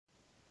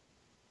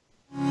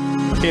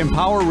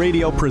Empower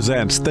Radio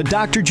presents The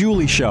Dr.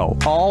 Julie Show,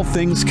 All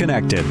Things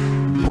Connected.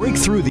 Break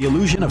through the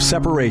illusion of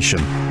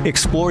separation,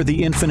 explore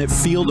the infinite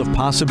field of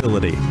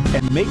possibility,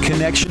 and make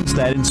connections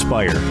that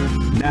inspire.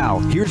 Now,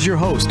 here's your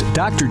host,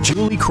 Dr.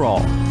 Julie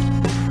Kroll.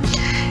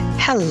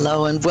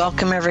 Hello and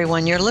welcome,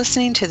 everyone. You're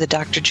listening to the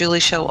Dr. Julie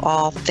Show,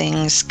 All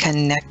Things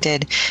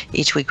Connected.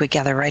 Each week we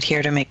gather right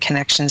here to make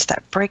connections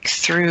that break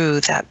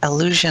through that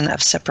illusion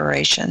of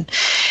separation.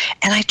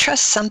 And I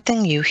trust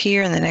something you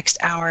hear in the next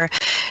hour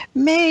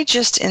may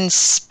just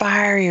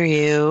inspire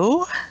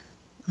you.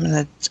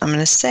 I'm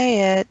gonna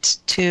say it,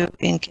 to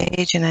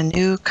engage in a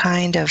new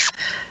kind of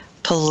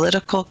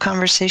political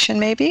conversation,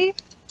 maybe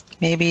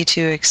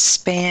to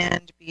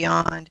expand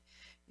beyond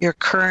your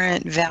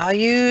current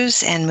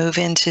values and move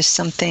into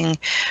something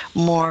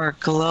more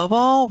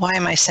global. Why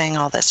am I saying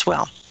all this?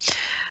 Well,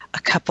 a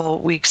couple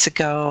weeks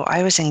ago,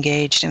 I was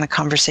engaged in a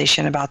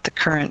conversation about the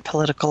current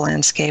political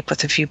landscape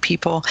with a few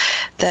people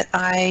that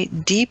I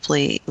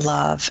deeply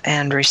love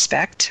and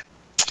respect.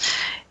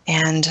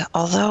 And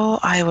although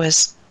I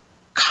was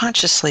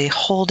consciously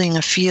holding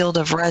a field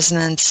of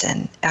resonance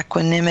and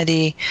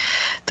equanimity,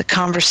 the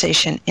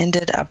conversation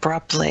ended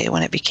abruptly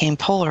when it became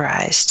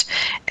polarized,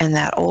 and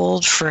that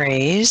old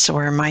phrase,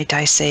 or might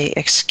I say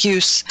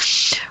excuse,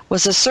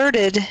 was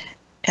asserted,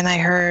 and I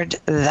heard,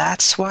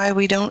 that's why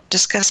we don't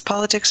discuss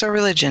politics or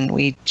religion.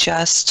 We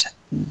just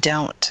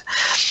don't.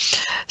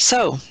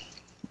 So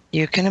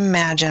you can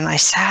imagine I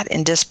sat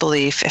in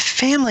disbelief. If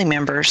family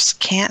members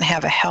can't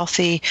have a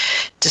healthy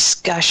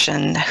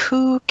discussion,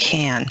 who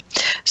can?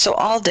 So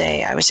all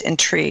day I was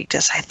intrigued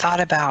as I thought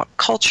about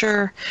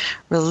culture,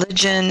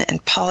 religion,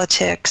 and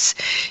politics.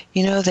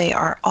 You know, they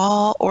are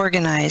all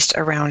organized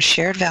around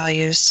shared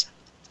values,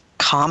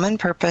 common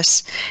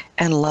purpose,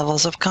 and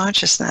levels of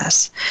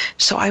consciousness.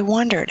 So I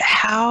wondered,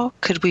 how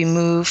could we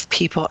move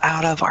people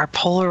out of our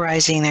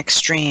polarizing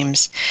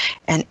extremes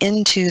and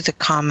into the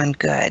common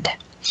good?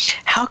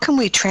 How can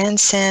we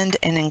transcend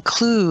and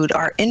include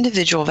our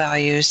individual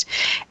values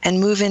and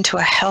move into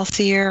a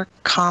healthier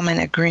common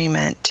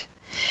agreement?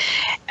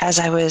 As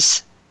I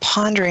was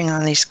pondering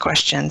on these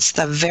questions,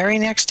 the very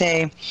next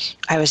day,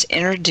 I was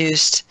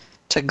introduced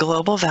to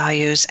Global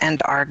Values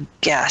and our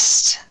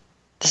guest.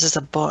 This is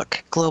a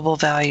book, Global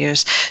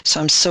Values. So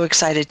I'm so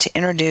excited to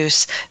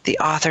introduce the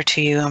author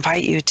to you. I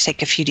invite you to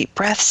take a few deep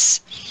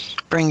breaths,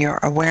 bring your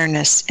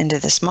awareness into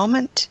this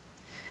moment,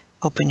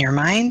 open your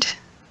mind,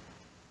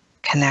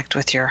 connect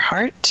with your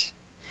heart,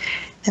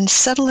 and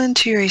settle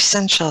into your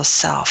essential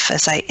self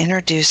as I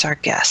introduce our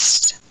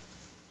guest.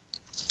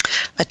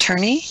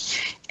 Attorney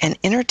and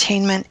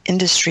entertainment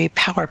industry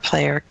power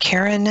player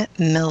Karin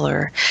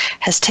Miller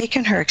has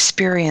taken her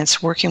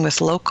experience working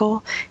with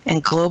local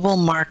and global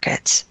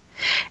markets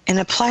and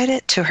applied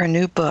it to her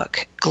new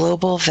book,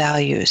 Global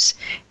Values,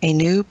 A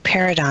New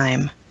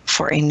Paradigm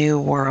for a New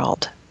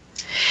World,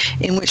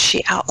 in which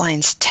she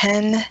outlines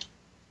 10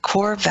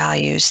 core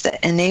values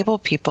that enable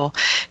people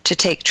to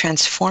take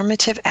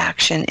transformative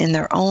action in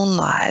their own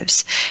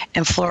lives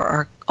and for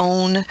our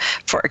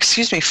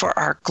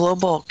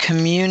global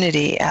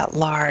community at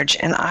large.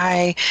 And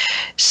I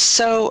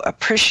so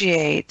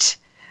appreciate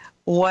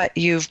what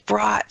you've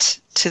brought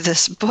to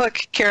this book,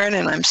 Karin,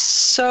 and I'm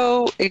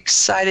so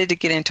excited to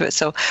get into it.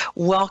 So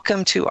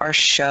welcome to our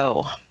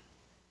show.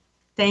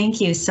 Thank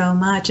you so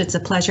much. It's a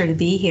pleasure to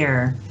be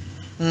here.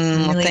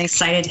 I'm really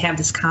excited to have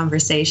this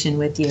conversation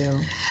with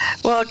you.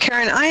 Well,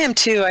 Karin, I am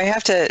too. I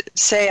have to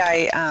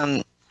say,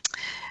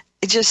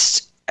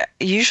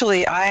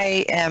 usually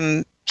I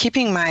am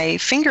keeping my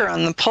finger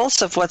on the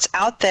pulse of what's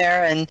out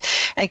there and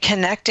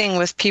connecting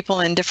with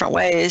people in different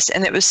ways.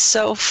 And it was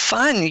so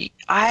fun.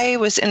 I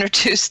was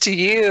introduced to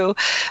you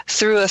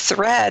through a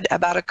thread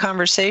about a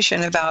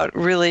conversation about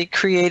really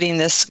creating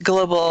this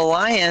global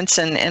alliance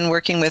and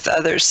working with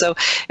others. So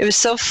it was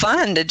so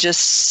fun to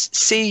just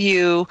see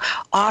you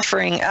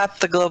offering up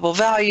the global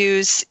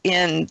values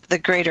in the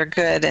greater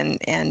good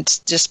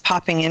and just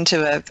popping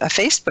into a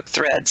Facebook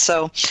thread.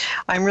 So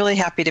I'm really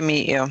happy to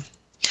meet you.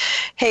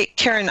 Hey,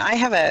 Karin, I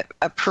have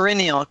a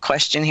perennial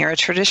question here, a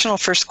traditional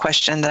first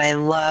question that I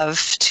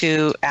love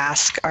to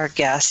ask our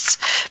guests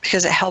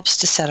because it helps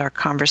to set our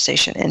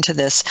conversation into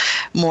this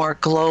more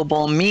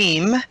global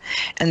meme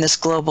and this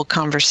global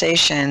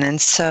conversation.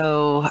 And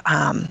so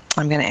I'm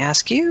going to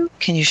ask you,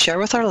 can you share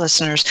with our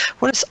listeners,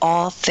 what does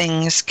all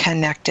things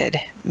connected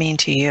mean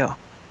to you?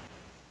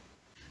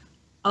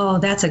 Oh,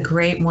 that's a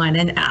great one.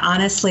 And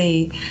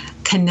honestly,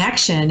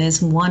 connection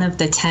is one of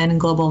the 10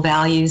 global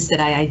values that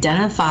I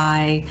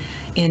identify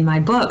in my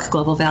book,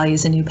 Global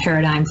Values, A New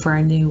Paradigm for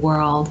a New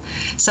World.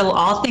 So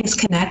all things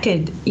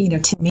connected,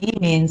 to me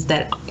means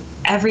that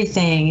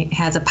everything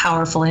has a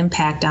powerful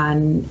impact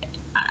on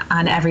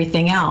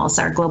everything else,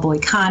 our global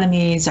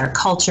economies, our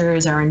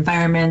cultures, our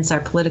environments, our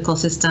political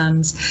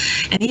systems,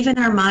 and even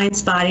our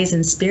minds, bodies,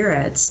 and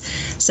spirits.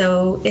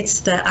 So it's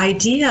the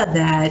idea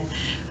that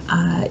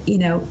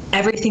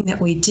everything that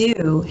we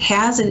do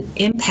has an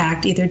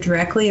impact either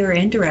directly or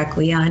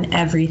indirectly on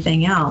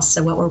everything else.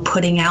 So what we're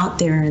putting out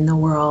there in the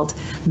world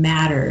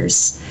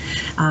matters.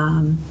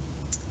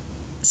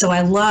 So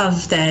I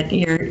love that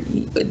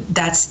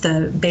that's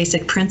the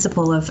basic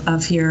principle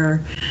of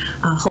your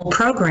whole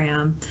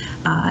program,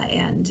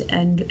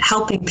 and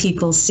helping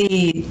people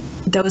see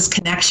those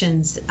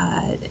connections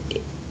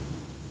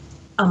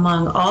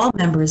among all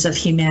members of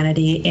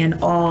humanity and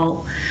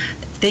all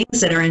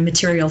things that are in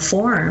material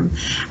form,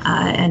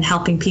 and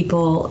helping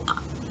people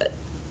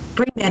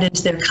bring that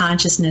into their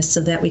consciousness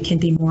so that we can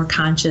be more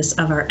conscious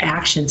of our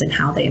actions and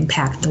how they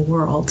impact the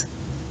world.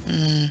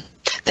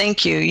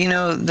 Thank you. You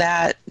know,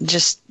 that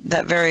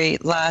very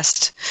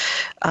last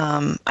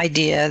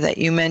idea that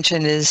you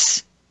mentioned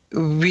is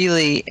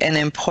really an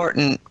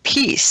important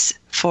piece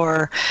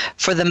for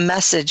the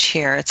message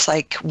here. It's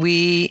like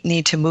we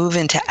need to move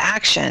into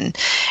action.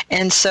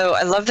 And so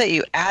I love that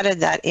you added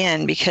that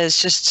in, because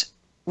just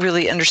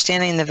really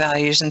understanding the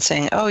values and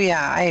saying, oh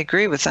yeah, I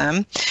agree with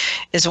them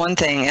is one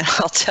thing. And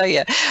I'll tell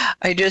you,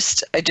 I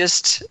just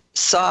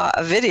saw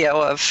a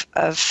video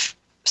of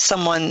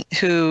someone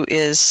who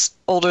is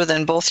older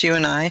than both you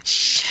and I,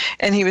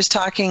 and he was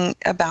talking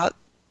about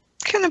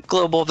kind of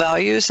global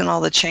values and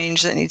all the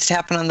change that needs to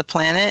happen on the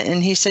planet.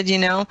 And he said, you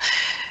know,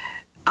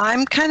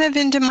 I'm kind of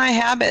into my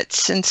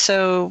habits, and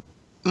so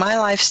my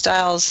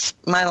lifestyle's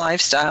my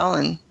lifestyle,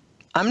 and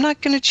I'm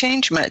not going to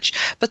change much,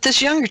 but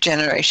this younger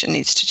generation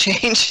needs to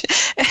change.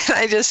 And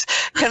I just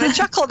kind of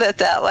chuckled at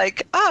that,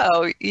 like,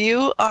 oh,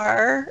 you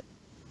are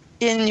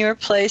in your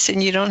place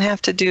and you don't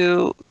have to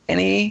do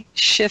any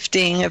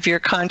shifting of your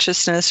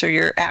consciousness or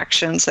your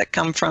actions that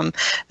come from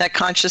that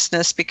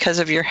consciousness because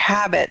of your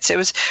habits. It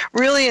was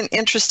really an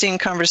interesting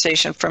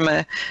conversation from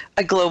a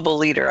global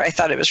leader. I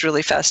thought it was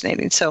really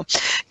fascinating. So,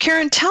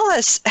 Karin, tell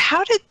us,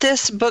 how did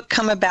this book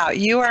come about?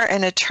 You are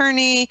an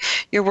attorney,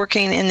 you're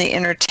working in the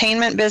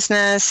entertainment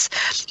business,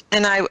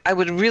 and I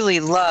would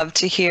really love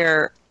to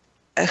hear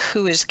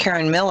who is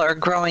Karin Miller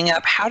growing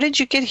up. How did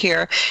you get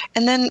here?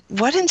 And then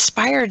what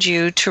inspired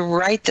you to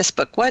write this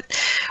book?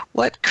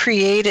 What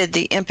created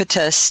the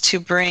impetus to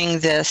bring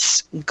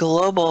this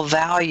global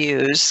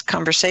values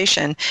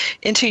conversation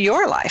into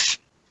your life?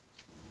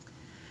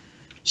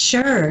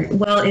 Sure.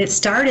 Well, it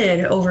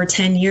started over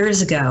 10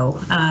 years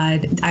ago.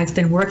 I've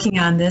been working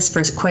on this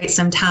for quite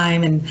some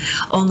time and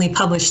only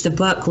published the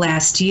book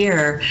last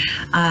year.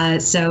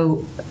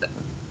 So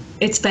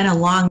it's been a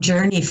long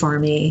journey for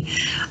me.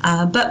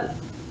 But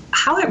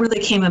how it really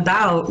came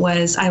about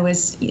was I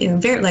was,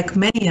 very like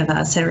many of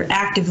us, are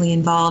actively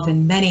involved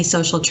in many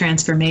social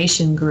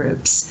transformation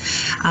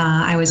groups.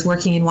 I was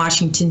working in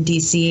Washington,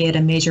 D.C. at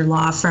a major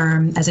law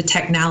firm as a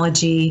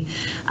technology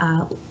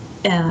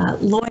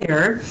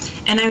lawyer,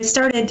 and I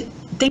started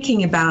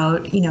thinking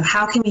about,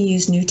 how can we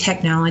use new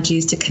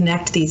technologies to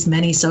connect these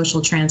many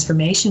social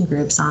transformation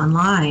groups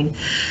online?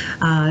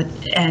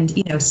 And,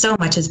 so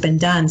much has been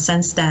done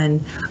since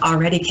then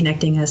already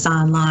connecting us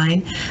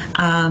online.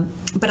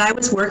 But I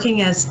was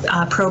working as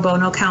pro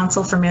bono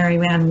counsel for Mary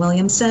Ann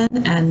Williamson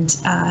and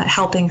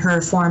helping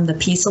her form the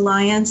Peace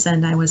Alliance.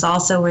 And I was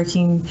also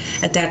working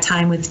at that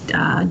time with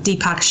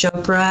Deepak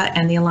Chopra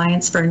and the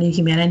Alliance for a New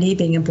Humanity,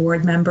 being a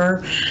board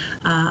member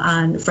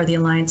for the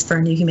Alliance for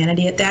a New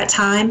Humanity at that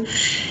time.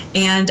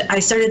 And I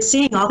started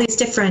seeing all these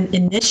different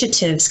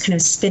initiatives kind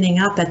of spinning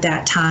up at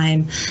that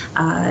time.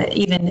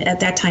 Even at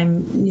that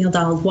time, Neil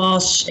Donald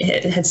Walsh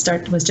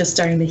was just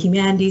starting the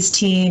humanities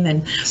team,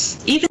 and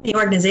even the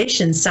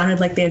organizations sounded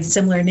like they had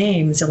similar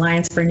names: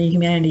 Alliance for a New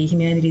Humanity,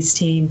 Humanities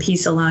Team,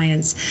 Peace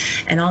Alliance,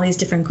 and all these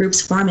different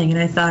groups forming. And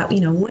I thought,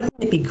 wouldn't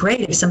it be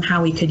great if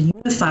somehow we could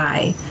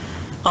unify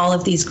all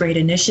of these great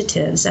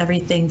initiatives,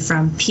 everything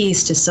from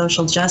peace to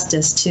social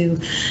justice to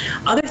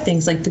other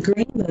things like the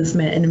green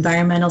movement and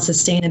environmental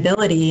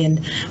sustainability,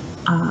 and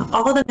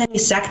all the many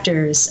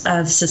sectors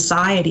of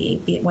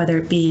society, whether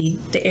it be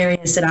the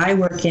areas that I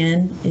work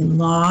in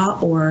law,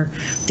 or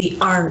the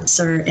arts,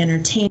 or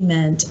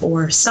entertainment,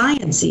 or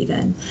science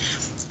even.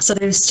 So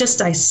there's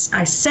just, I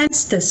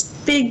sense this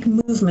big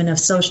movement of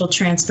social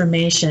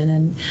transformation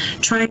and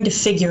trying to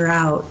figure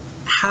out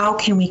how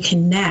can we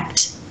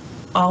connect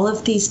all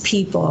of these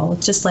people,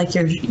 just like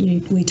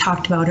we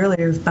talked about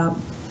earlier about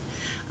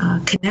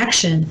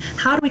connection.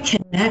 How do we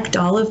connect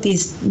all of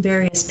these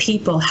various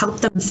people, help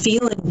them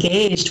feel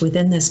engaged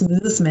within this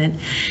movement,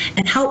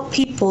 and help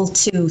people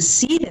to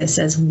see this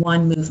as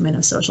one movement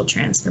of social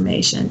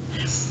transformation?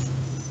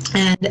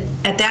 And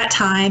at that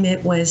time,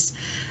 it was,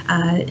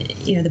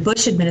 the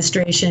Bush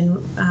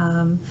administration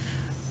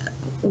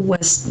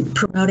was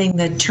promoting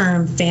the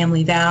term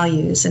family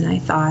values, and I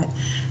thought,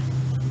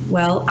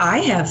 well, I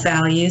have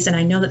values, and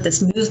I know that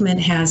this movement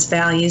has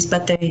values,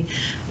 but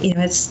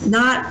it's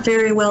not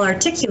very well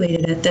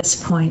articulated at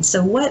this point.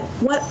 So what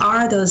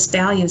are those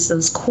values,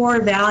 those core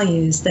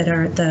values that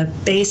are the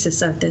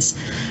basis of this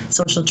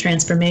social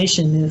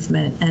transformation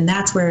movement? And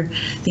that's where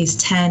these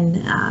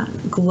 10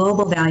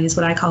 global values,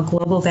 what I call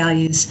global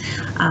values,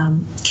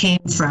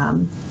 came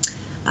from.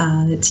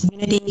 It's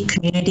unity,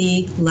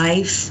 community,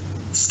 life,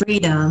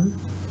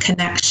 freedom,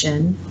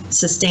 connection,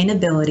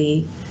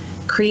 sustainability,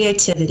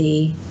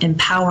 creativity,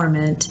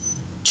 empowerment,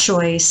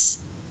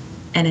 choice,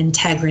 and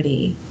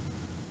integrity.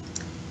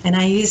 And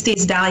I use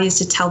these values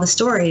to tell the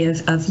story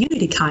of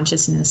unity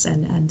consciousness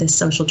and this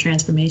social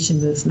transformation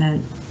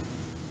movement.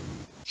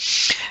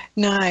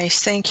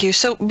 Nice, thank you.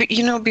 So,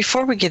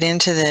 before we get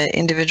into the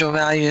individual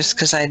values,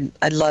 because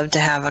I'd love to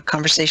have a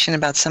conversation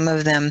about some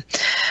of them,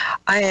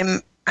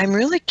 I'm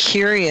really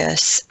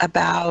curious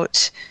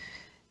about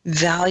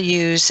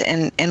values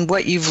and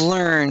what you've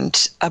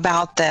learned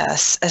about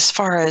this as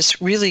far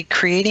as really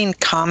creating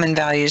common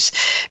values.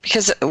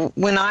 Because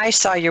when I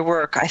saw your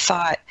work, I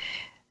thought,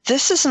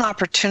 this is an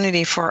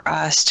opportunity for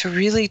us to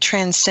really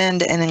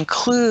transcend and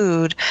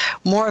include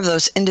more of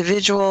those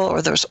individual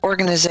or those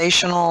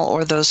organizational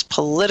or those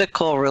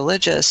political,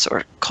 religious,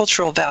 or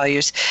cultural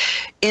values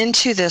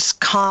into this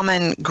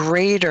common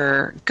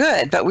greater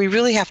good. But we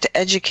really have to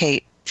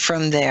educate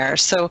from there.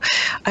 So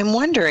I'm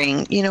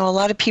wondering, a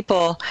lot of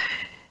people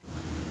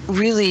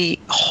really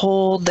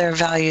hold their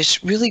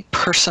values really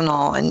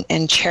personal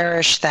and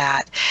cherish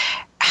that.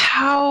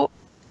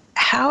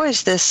 How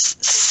is this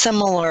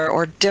similar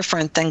or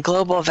different than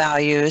global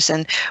values?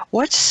 And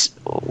what's,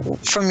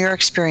 from your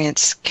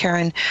experience,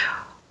 Karin,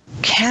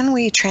 can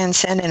we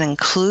transcend and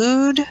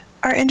include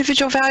our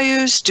individual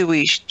values? Do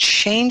we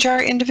change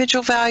our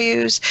individual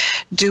values?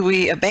 Do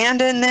we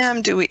abandon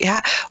them?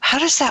 How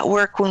does that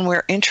work when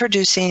we're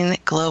introducing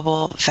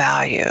global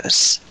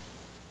values?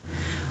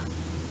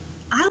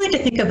 I like to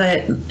think of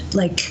it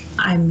like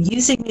I'm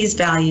using these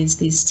values,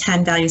 these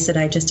 10 values that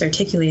I just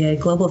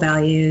articulated, global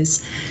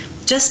values,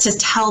 just to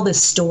tell the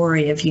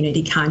story of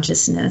unity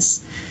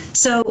consciousness.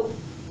 So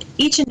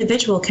each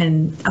individual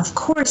can, of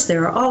course,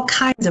 there are all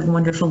kinds of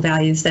wonderful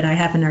values that I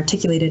haven't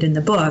articulated in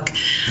the book.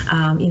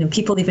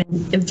 People even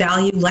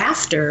value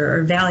laughter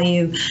or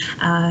value,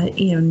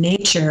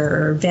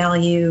 nature or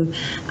value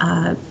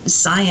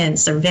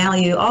science or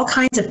value all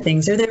kinds of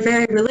things, or their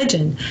very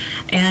religion.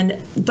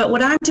 But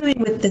what I'm doing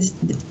with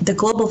the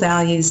global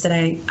values that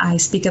I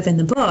speak of in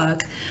the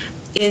book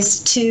is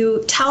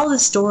to tell the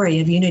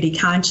story of unity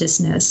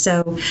consciousness.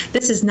 So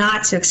this is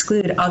not to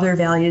exclude other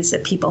values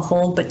that people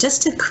hold, but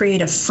just to create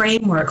a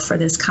framework for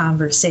this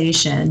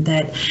conversation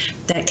that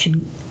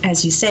can,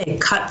 as you say,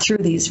 cut through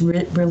these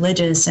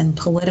religious and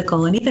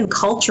political and even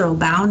cultural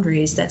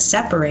boundaries that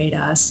separate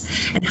us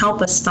and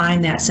help us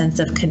find that sense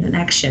of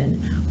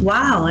connection,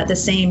 while at the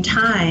same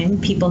time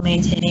people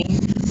maintaining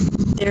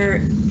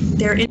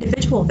their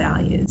individual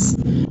values.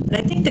 But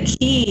I think the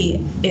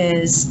key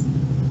is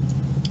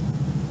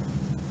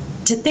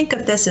to think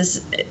of this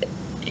as,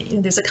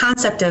 there's a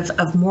concept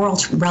of moral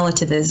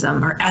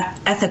relativism or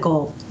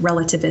ethical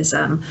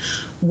relativism,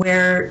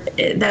 where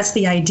that's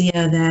the idea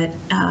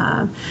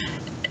that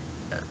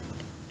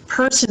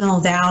personal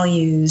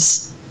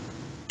values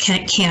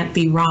can't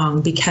be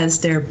wrong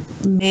because they're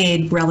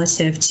made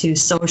relative to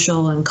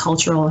social and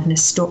cultural and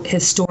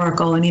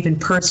historical and even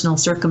personal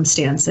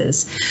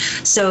circumstances.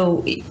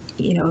 So,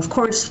 of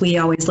course, we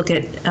always look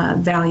at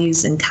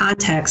values in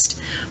context,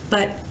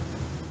 but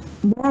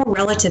moral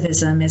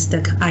relativism is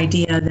the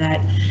idea that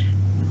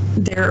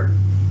there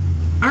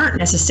aren't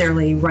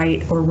necessarily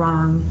right or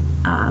wrong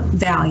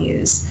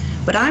values.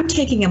 But I'm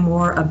taking a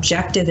more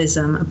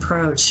objectivism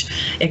approach.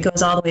 It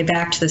goes all the way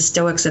back to the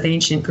Stoics of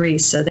ancient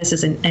Greece, so this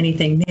isn't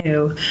anything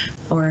new.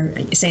 Or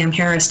Sam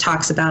Harris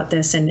talks about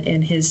this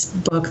in his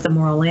book, The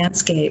Moral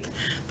Landscape.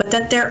 But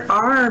that there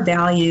are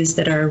values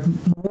that are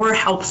more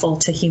helpful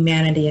to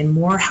humanity and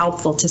more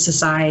helpful to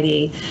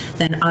society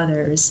than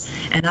others.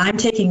 And I'm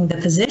taking the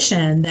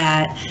position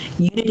that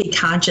unity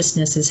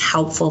consciousness is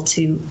helpful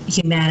to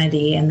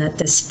humanity, and that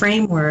this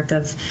framework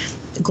of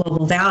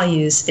global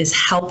values is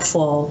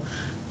helpful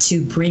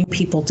to bring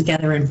people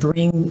together and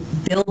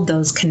build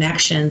those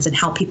connections and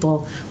help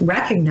people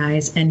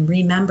recognize and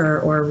remember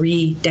or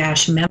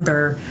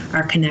remember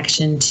our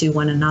connection to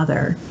one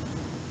another.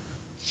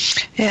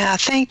 Yeah,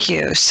 thank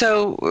you.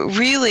 So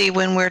really,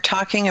 when we're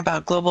talking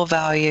about global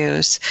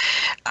values,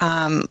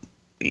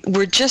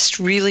 we're just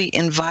really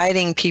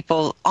inviting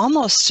people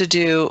almost to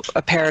do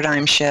a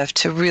paradigm shift,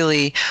 to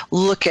really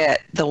look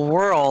at the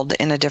world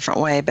in a different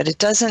way. But it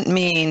doesn't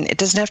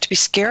have to be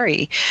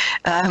scary.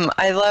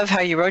 I love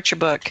how you wrote your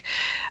book,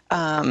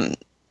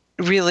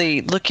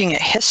 really looking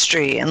at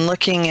history and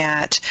looking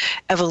at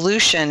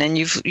evolution, and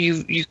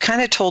you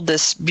kind of told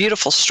this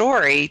beautiful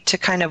story to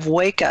kind of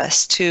wake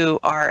us to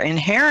our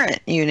inherent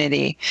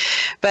unity.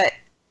 But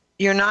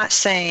you're not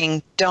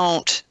saying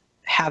don't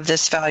have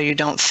this value,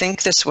 don't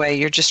think this way.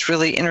 You're just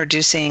really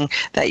introducing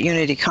that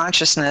unity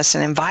consciousness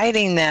and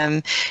inviting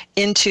them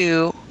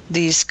into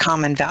these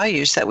common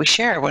values that we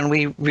share when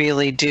we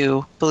really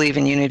do believe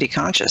in unity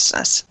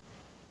consciousness.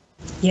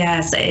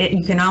 Yes,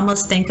 you can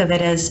almost think of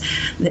it as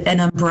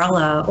an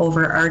umbrella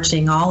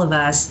overarching all of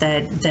us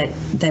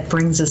that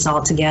brings us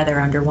all together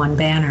under one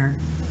banner.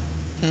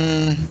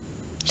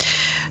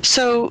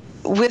 So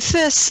with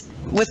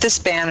this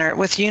banner,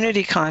 with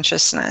unity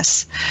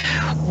consciousness,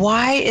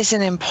 why is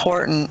it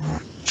important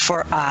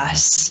for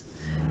us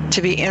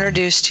to be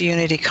introduced to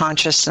unity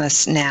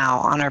consciousness now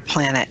on our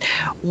planet?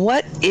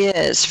 What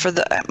is,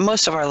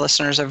 most of our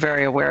listeners are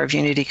very aware of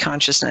unity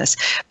consciousness,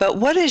 but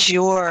what is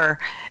your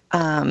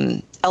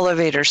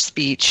elevator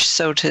speech,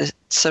 so to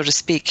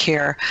speak,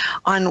 here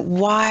on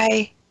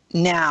why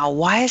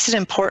is it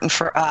important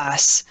for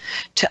us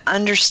to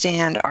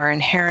understand our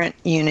inherent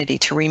unity,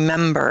 to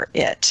remember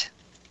it?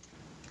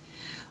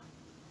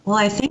 Well,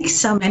 I think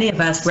so many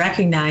of us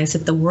recognize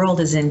that the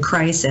world is in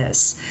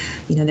crisis.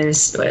 You know,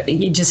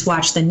 you just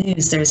watch the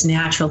news, there's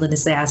natural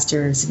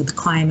disasters with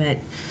climate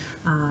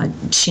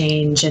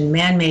change and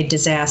man-made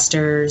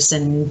disasters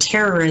and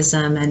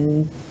terrorism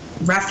and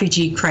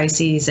refugee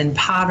crises and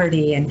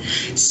poverty and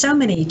so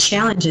many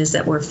challenges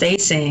that we're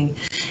facing.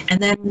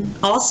 And then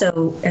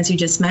also, as you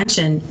just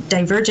mentioned,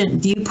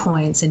 divergent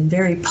viewpoints and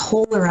very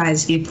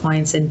polarized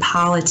viewpoints in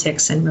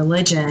politics and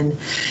religion.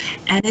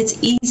 And it's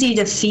easy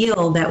to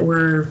feel that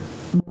we're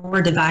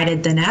more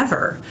divided than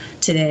ever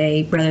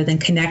today rather than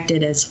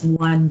connected as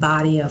one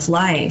body of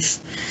life.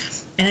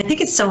 And I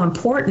think it's so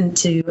important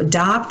to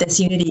adopt this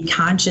unity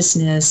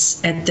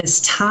consciousness at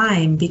this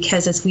time,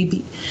 because as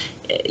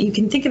you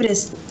can think of it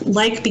as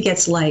like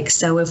begets like.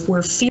 So if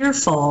we're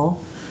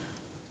fearful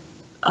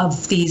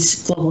of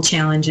these global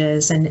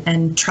challenges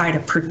and try to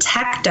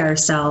protect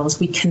ourselves,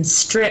 we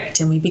constrict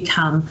and we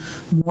become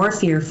more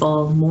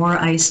fearful, more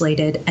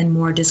isolated, and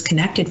more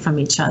disconnected from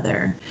each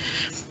other.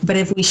 But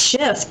if we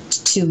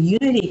shift to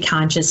unity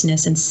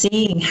consciousness and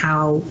seeing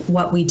how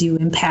what we do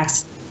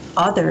impacts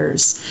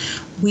others,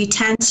 we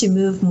tend to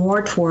move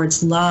more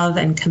towards love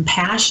and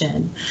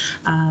compassion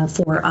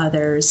for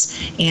others,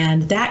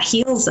 and that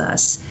heals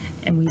us.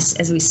 And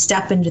as we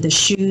step into the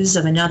shoes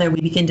of another,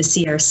 we begin to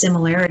see our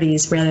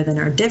similarities rather than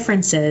our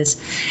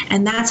differences,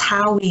 and that's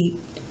how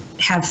we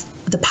have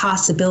the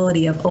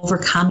possibility of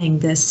overcoming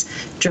this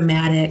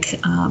dramatic,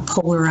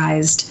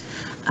 polarized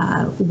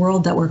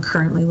world that we're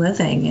currently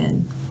living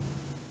in.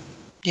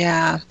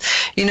 Yeah.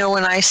 You know,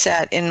 when I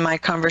sat in my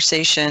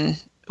conversation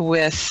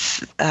with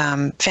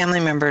family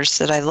members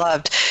that I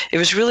loved, it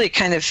was really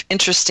kind of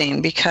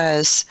interesting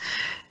because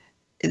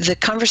the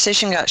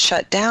conversation got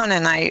shut down,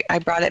 and I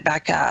brought it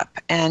back up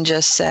and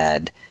just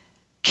said,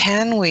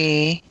 can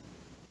we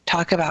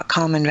talk about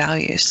common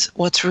values?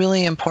 What's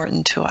really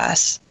important to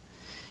us?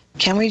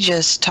 Can we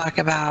just talk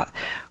about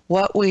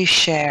what we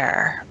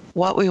share,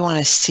 what we want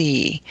to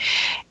see?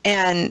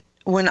 And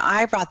when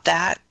I brought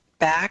that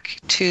back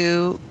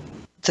to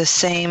the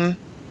same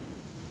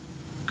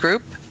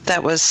group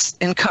that was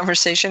in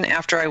conversation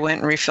after I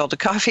went and refilled a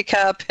coffee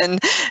cup and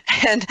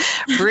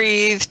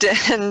breathed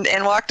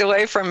and walked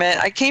away from it,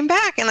 I came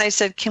back and I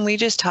said, can we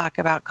just talk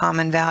about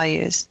common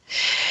values?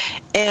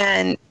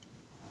 And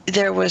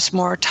there was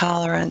more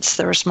tolerance,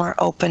 there was more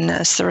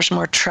openness, there was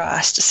more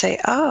trust to say,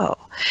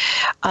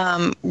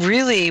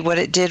 really what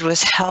it did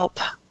was help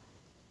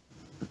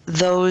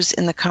those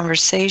in the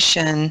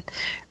conversation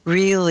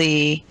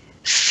really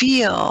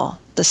feel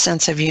the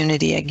sense of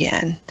unity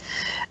again.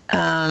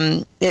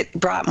 It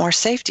brought more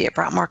safety, it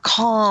brought more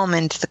calm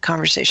into the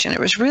conversation. It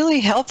was really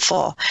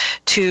helpful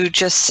to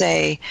just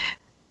say,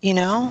 you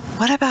know,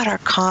 what about our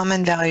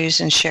common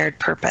values and shared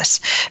purpose?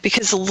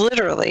 Because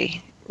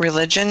literally,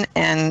 religion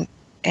and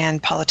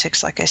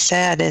politics, like I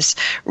said, is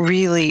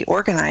really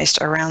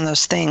organized around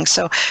those things.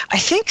 So I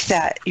think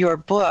that your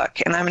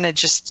book, and I'm going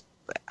to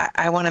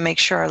I want to make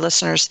sure our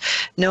listeners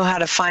know how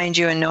to find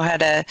you and know how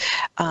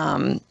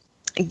to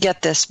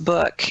get this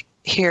book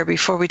here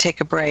before we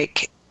take a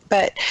break.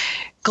 But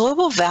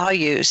Global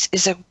Values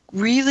is a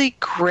really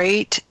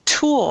great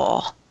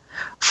tool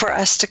for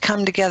us to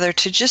come together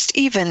to just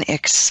even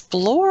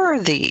explore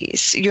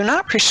these. You're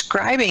not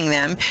prescribing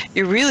them,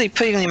 you're really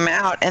putting them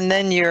out, and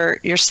then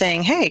you're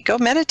saying, hey, go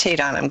meditate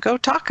on them, go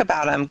talk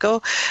about them,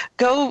 go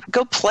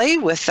play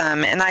with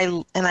them. And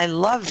I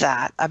love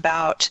that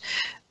about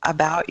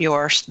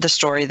the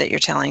story that you're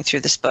telling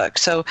through this book.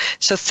 So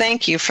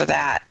thank you for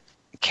that,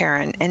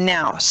 Karin. And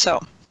now,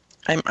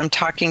 I'm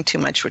talking too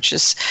much, which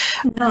is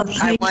no,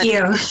 thank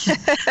you.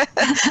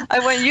 I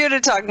want you to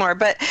talk more.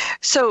 But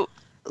so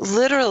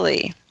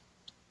literally,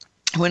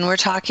 when we're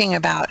talking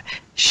about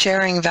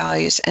sharing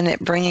values and it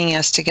bringing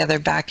us together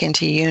back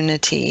into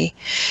unity,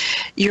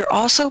 you're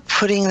also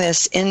putting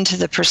this into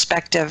the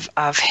perspective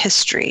of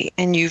history.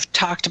 And you've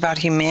talked about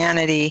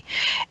humanity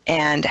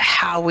and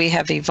how we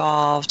have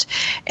evolved.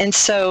 And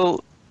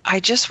so I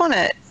just want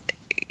to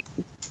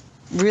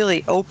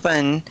really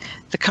open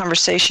the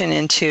conversation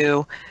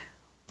into,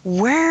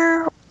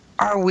 where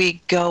are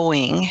we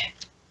going?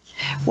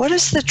 What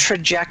is the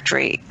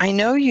trajectory? I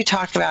know you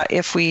talked about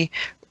if we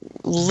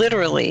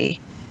literally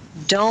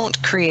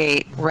don't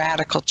create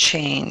radical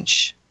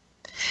change,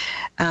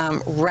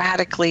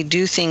 radically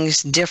do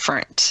things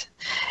different,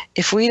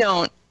 if we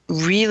don't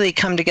really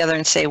come together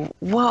and say,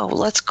 whoa,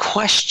 let's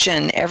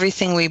question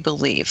everything we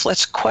believe.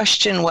 Let's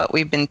question what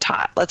we've been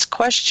taught. Let's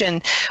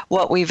question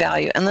what we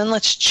value. And then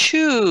let's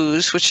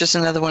choose, which is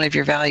another one of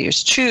your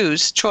values,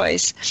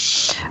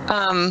 choice.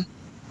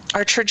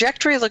 Our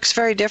trajectory looks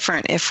very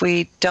different if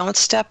we don't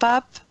step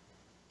up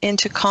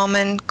into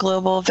common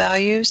global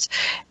values,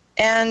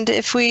 and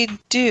if we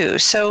do.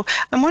 So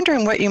I'm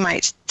wondering what you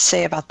might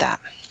say about that.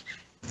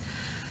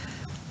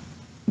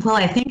 Well,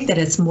 I think that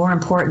it's more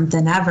important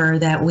than ever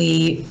that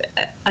we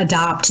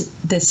adopt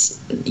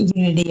this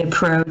unity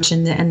approach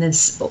and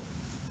this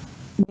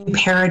new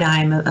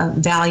paradigm,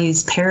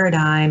 values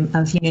paradigm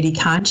of unity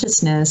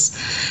consciousness,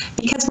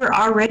 because we're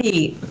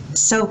already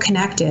so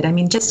connected. I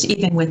mean, just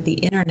even with the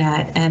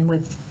internet and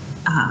with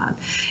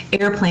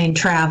airplane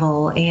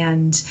travel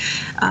and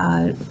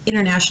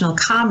international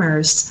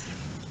commerce,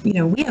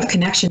 we have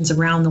connections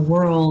around the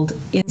world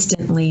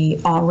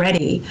instantly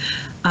already.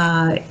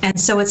 And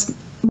so it's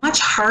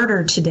much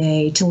harder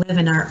today to live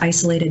in our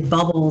isolated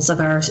bubbles of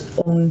our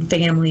own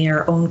family,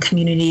 our own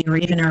community, or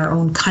even our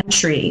own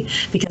country,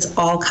 because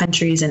all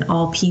countries and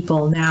all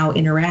people now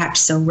interact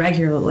so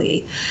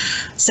regularly.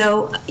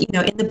 So,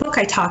 in the book,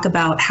 I talk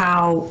about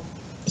how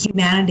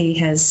humanity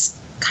has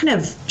kind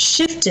of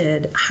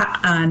shifted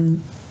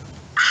on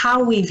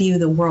how we view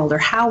the world, or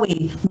how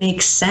we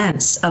make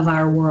sense of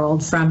our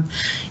world, from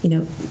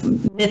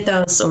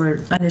mythos, or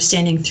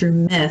understanding through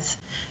myth,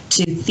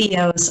 to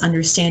theos,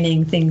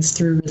 understanding things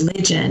through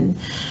religion.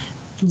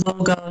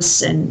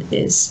 Logos and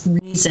is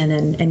reason,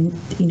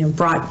 and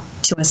brought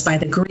to us by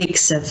the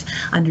Greeks, of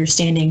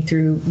understanding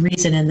through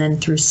reason and then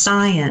through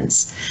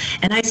science.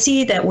 And I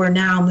see that we're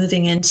now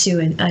moving into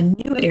a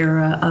new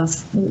era of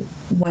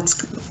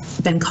what's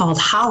been called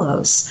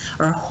holos,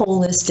 or a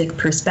holistic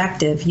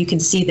perspective. You can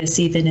see this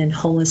even in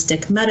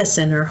holistic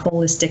medicine, or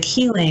holistic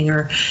healing,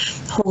 or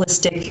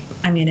holistic,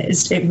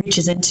 it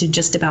reaches into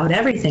just about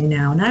everything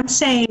now. And I'm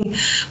saying,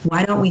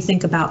 why don't we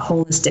think about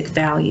holistic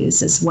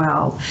values as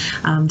well,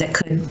 that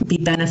could be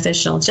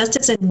beneficial? Just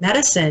as in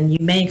medicine, you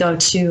may go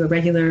to a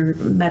regular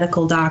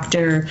medical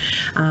doctor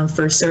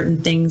for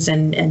certain things,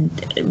 and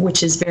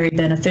which is very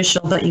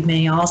beneficial, but you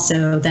may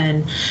also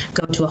then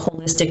go to a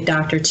holistic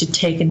doctor to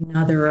take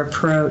another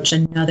approach,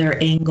 another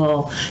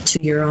angle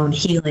to your own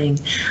healing.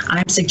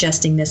 I'm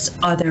suggesting this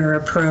other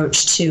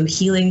approach to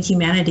healing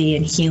humanity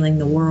and healing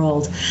the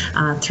world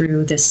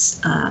through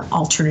this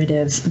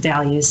alternative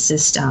values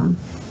system.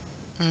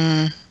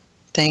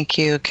 Thank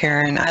you,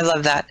 Karin. I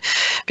love that,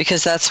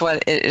 because that's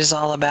what it is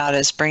all about,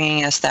 is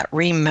bringing us, that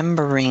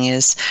remembering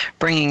is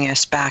bringing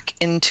us back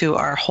into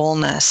our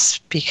wholeness,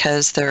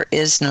 because there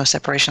is no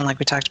separation, like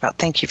we talked about.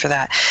 Thank you for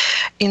that.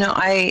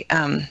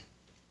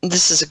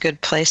 This is a good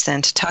place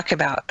then to talk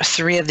about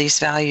 3 of these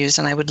values,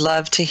 and I would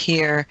love to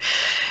hear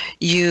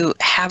you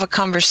have a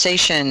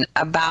conversation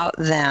about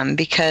them,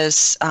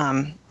 because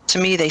to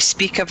me they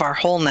speak of our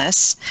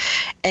wholeness,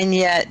 and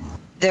yet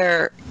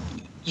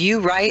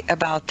you write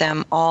about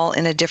them all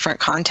in a different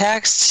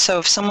context. So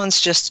if someone's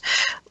just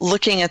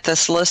looking at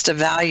this list of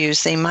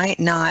values, they might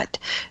not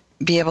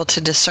be able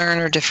to discern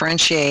or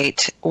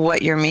differentiate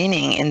what you're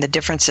meaning in the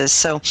differences.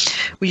 So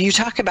when you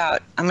talk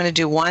about, I'm going to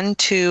do 1,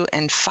 2,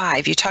 and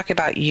 5. You talk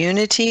about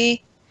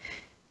unity,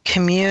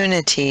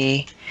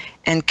 community,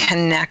 and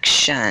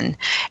connection.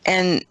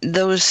 And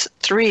those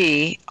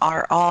 3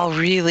 are all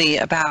really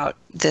about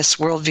this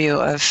worldview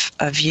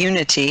of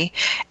unity,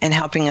 and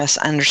helping us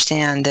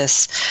understand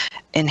this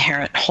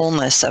inherent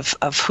wholeness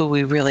of who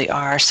we really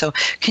are. So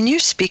can you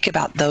speak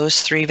about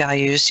those 3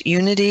 values: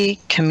 unity,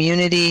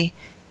 community,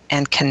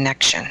 and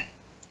connection?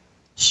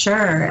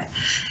 Sure.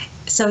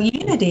 So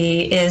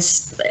unity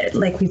is,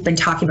 like we've been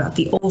talking about,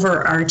 the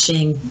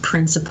overarching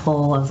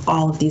principle of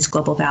all of these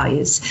global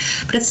values.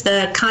 But it's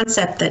the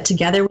concept that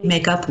together we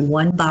make up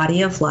one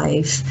body of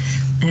life.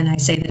 And I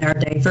say that our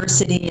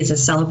diversity is a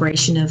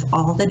celebration of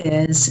all that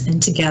is,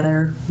 and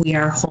together we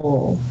are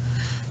whole.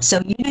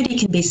 So unity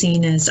can be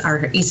seen as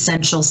our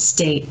essential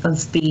state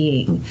of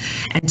being.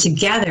 And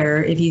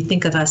together, if you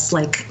think of us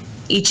like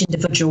each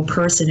individual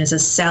person is a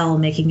cell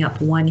making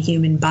up one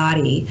human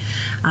body,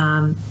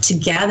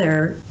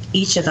 together,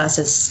 each of us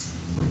as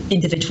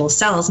individual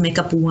cells make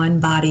up one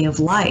body of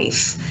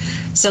life.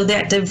 So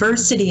that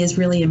diversity is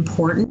really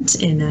important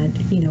in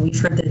we've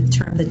heard the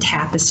term the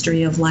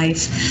tapestry of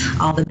life,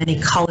 all the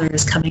many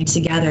colors coming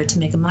together to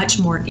make a much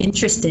more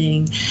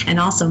interesting and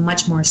also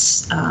much more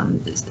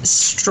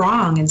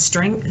strong and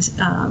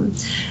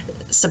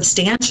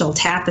substantial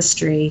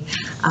tapestry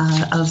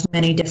of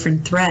many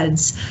different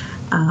threads.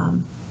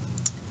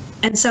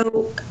 And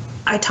so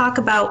I talk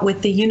about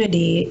with the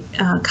unity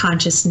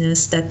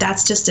consciousness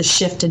that's just a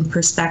shift in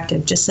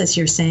perspective, just as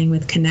you're saying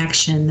with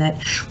connection,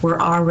 that we're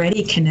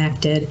already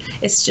connected.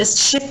 It's just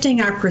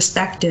shifting our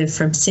perspective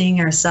from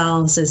seeing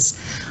ourselves as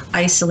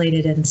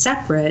isolated and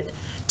separate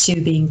to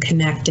being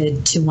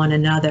connected to one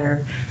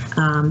another.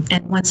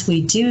 And once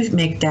we do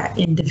make that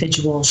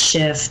individual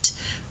shift,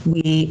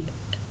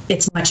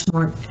 it's much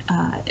more,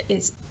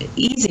 it's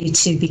easy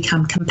to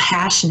become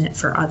compassionate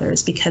for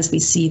others because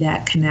we see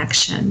that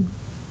connection.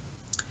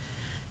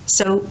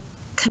 So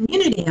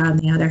community, on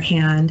the other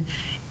hand,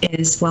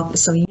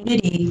 so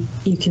unity,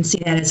 you can see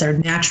that as our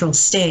natural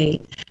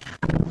state,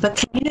 but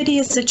community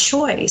is a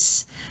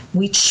choice.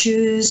 We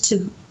choose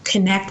to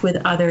connect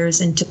with others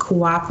and to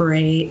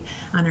cooperate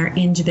on our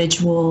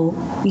individual,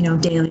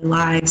 daily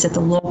lives at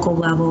the local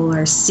level,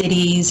 our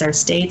cities, our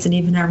states, and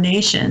even our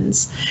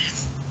nations.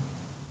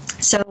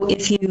 So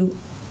if you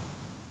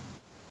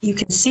you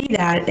can see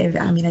that,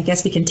 I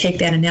guess we can take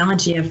that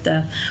analogy of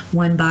the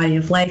one body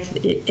of life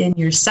in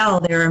your cell.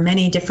 There are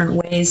many different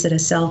ways that a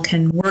cell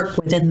can work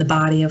within the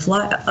body of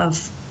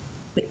life,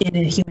 in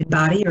a human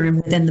body or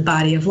within the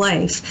body of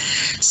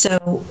life.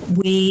 So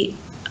we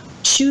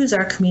choose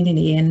our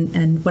community,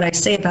 and what I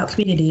say about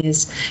community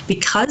is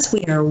because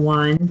we are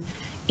one,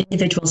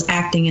 individuals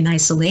acting in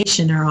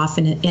isolation are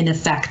often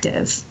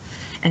ineffective.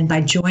 And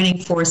by joining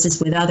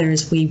forces with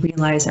others, we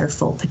realize our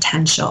full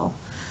potential.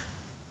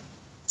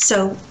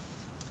 So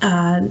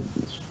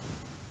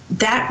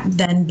that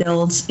then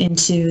builds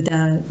into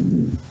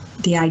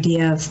the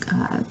idea of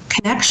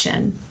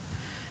connection.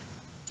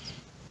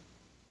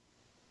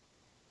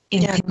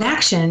 In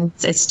connection,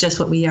 it's just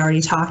what we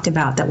already talked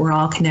about, that we're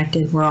all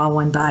connected, we're all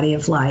one body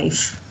of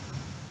life.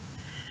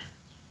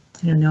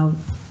 I don't know.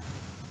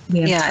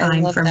 We have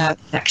time for more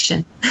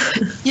connection.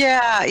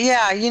 Yeah.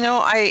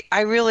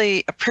 I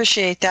really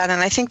appreciate that.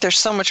 And I think there's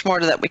so much more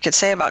to that we could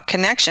say about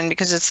connection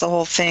because it's the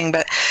whole thing.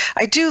 But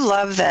I do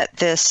love that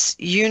this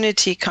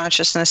unity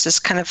consciousness is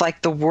kind of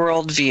like the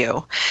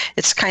worldview.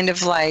 It's kind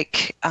of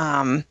like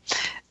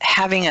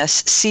having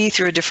us see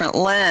through a different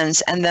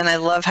lens. And then I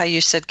love how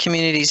you said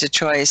community's a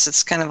choice.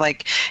 It's kind of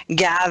like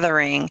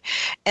gathering.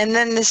 And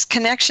then this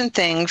connection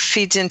thing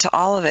feeds into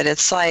all of it.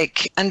 It's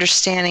like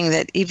understanding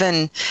that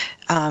even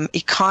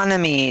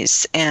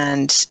economies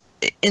and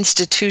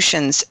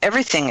institutions,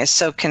 everything is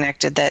so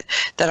connected that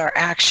our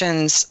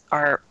actions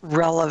are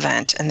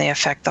relevant and they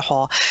affect the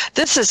whole.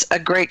 This is a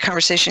great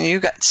conversation.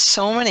 You've got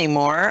so many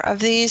more of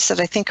these that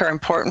I think are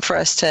important for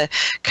us to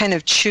kind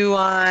of chew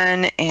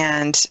on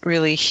and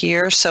really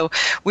hear. So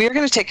we are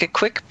going to take a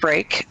quick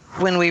break.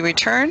 When we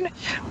return,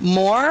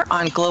 more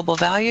on global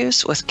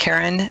values with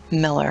Karin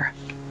Miller.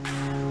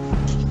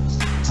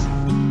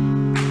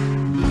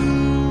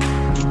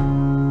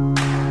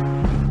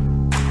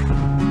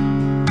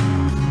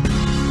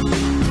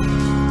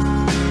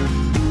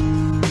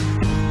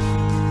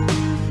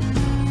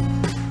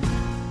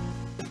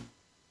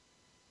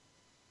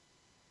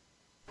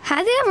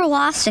 Have you ever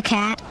lost a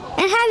cat?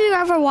 And have you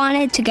ever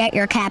wanted to get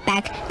your cat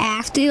back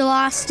after you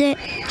lost it?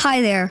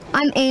 Hi there,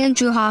 I'm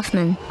Andrew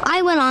Hoffman.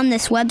 I went on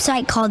this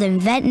website called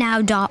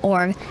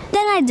inventnow.org.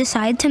 Then I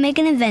decided to make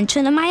an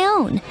invention of my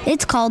own.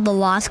 It's called the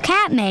Lost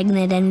Cat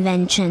Magnet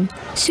Invention.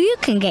 So you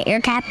can get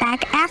your cat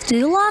back after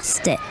you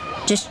lost it.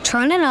 Just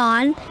turn it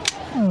on,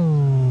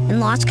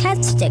 and lost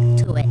cats stick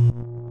to it.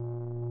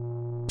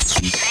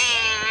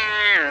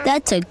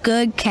 That's a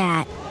good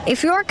cat.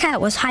 If your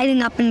cat was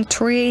hiding up in a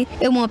tree,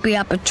 it won't be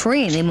up a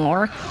tree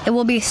anymore. It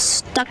will be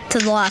stuck to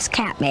the lost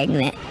cat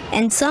magnet.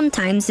 And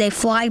sometimes they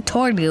fly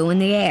toward you in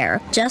the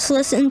air. Just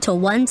listen to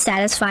one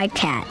satisfied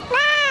cat.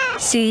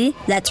 See,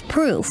 that's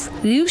proof.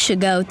 You should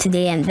go to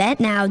the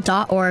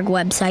inventnow.org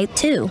website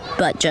too.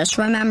 But just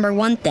remember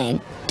one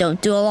thing.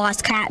 Don't do a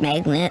lost cat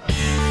magnet.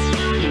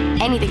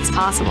 Anything's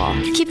possible.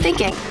 Keep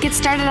thinking. Get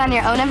started on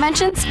your own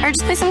inventions or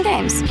just play some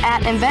games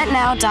at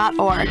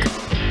inventnow.org.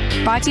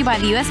 Brought to you by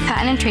the U.S.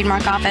 Patent and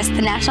Trademark Office,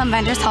 the National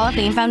Inventors Hall of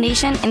Fame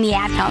Foundation, and the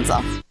Ad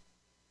Council.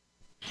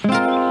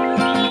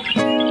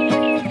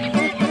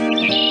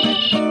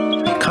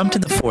 Come to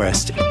the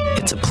forest.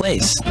 It's a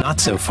place not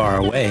so far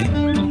away.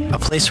 A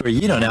place where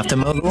you don't have to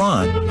mow the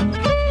lawn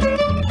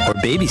or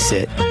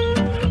babysit.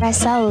 I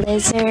saw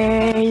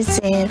lizards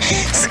and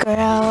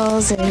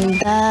squirrels and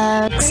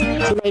bugs,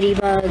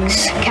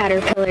 ladybugs,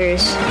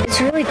 caterpillars.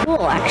 It's really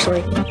cool,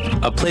 actually.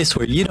 A place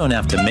where you don't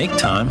have to make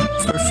time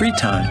for free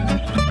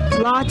time.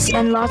 Lots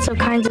and lots of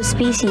kinds of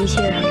species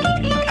here.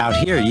 Out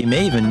here, you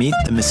may even meet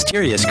the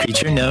mysterious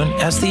creature known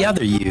as the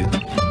other you.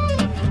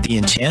 The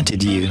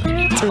enchanted you.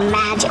 It's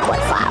magic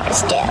what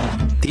flowers do.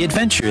 The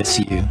adventurous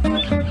you.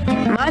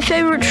 My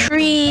favorite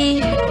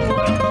tree,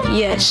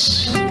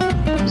 yes,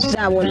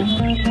 that one.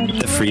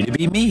 The free to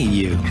be me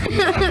you.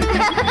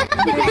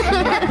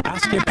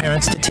 Ask your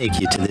parents to take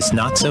you to this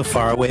not so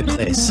far away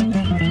place.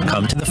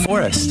 Come to the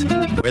forest,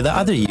 where the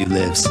other you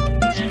lives.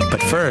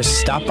 But first,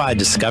 stop by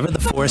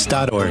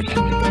discovertheforest.org,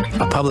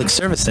 a public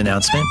service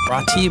announcement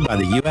brought to you by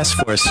the U.S.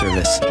 Forest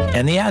Service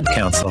and the Ad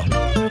Council.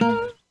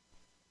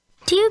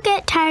 Do you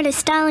get tired of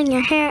styling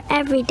your hair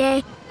every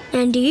day?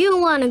 And do you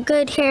want a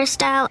good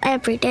hairstyle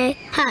every day?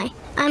 Hi,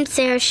 I'm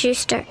Sarah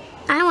Schuster.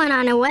 I went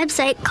on a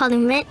website called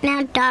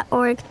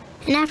inventnow.org,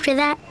 and after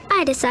that,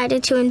 I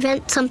decided to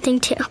invent something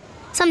too.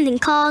 Something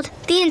called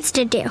the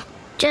Insta-Do.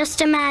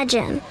 Just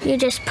imagine, you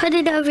just put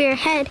it over your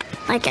head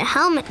like a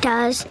helmet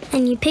does,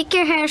 and you pick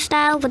your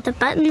hairstyle with the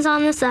buttons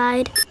on the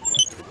side,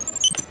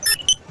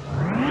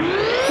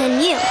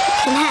 and you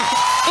can have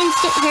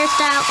instant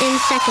hairstyle in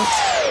seconds.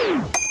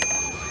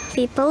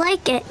 People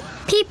like it.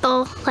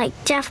 People like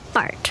Jeff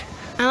Bart.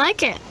 I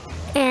like it.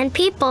 And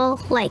people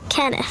like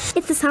Kenneth.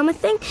 It's this helmet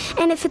thing,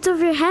 and it fits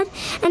over your head,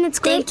 and it's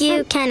great. Thank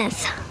you,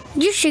 Kenneth.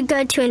 You should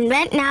go to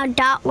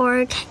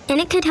inventnow.org, and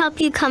it could help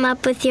you come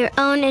up with your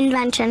own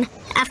invention.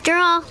 After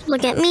all,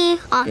 look at me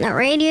on the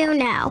radio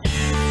now.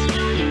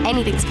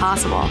 Anything's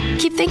possible.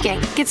 Keep thinking.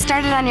 Get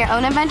started on your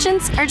own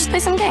inventions or just play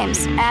some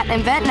games at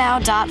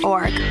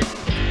inventnow.org.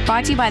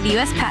 Brought to you by the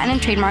U.S. Patent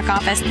and Trademark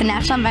Office, the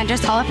National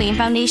Inventors Hall of Fame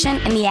Foundation,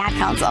 and the Ad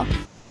Council.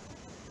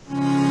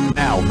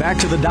 Now, back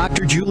to the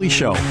Dr. Julie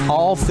Show,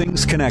 all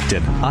things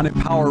connected on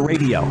Empower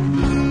Radio.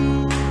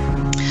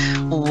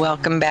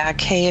 Welcome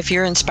back. Hey, if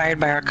you're inspired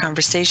by our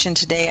conversation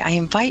today, I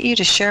invite you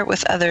to share it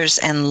with others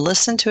and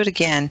listen to it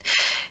again.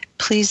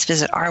 Please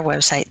visit our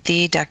website,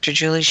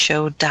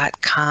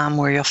 thedrjulieshow.com,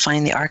 where you'll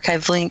find the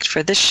archive link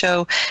for this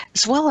show,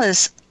 as well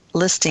as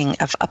listing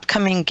of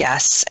upcoming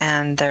guests,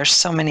 and there's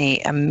so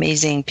many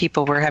amazing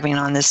people we're having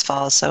on this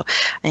fall, so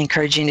I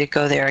encourage you to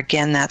go there.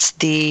 Again, that's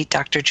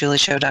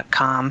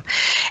thedrjulieshow.com,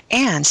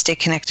 and stay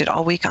connected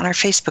all week on our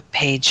Facebook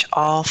page,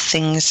 All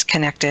Things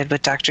Connected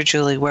with Dr.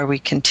 Julie, where we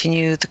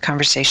continue the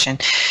conversation.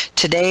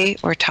 Today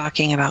we're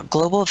talking about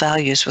global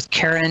values with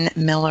Karin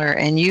Miller,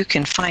 and you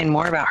can find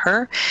more about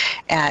her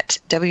at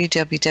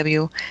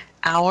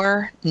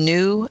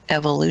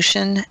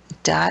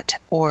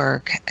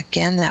www.ournewevolution.org.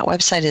 Again, that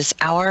website is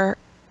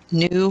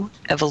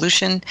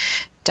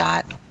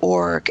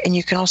ournewevolution.org, and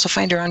you can also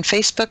find her on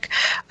Facebook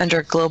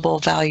under Global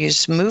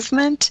Values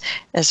Movement,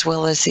 as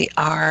well as the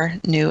Our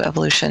New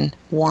Evolution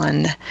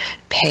 1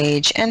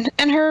 page, and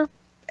her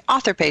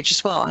author page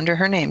as well under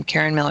her name,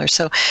 Karin Miller.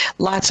 So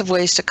lots of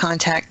ways to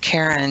contact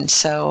Karin,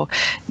 so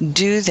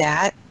do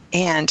that.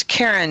 And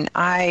Karin,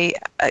 I'm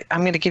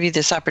going to give you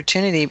this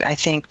opportunity, I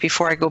think,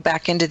 before I go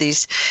back into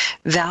these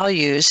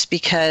values,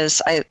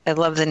 because I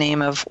love the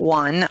name of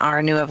one,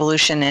 Our New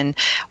Evolution. And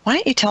why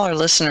don't you tell our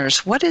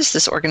listeners, what is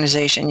this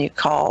organization you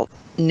call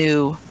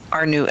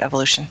Our New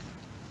Evolution?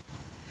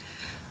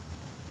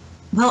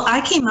 Well, I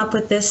came up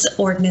with this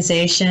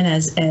organization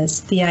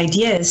as the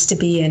idea is to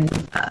be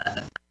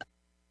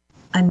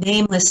a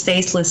nameless,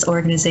 faceless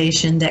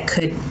organization that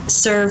could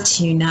serve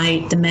to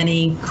unite the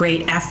many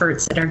great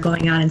efforts that are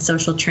going on in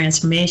social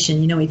transformation.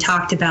 You know, we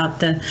talked about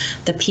the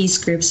peace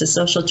groups, the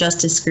social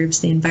justice groups,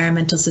 the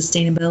environmental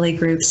sustainability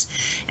groups,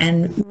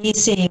 and me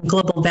seeing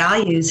global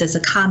values as a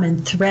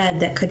common thread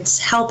that could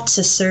help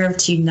to serve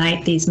to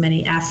unite these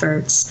many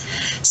efforts.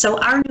 So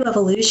Our New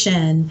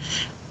Evolution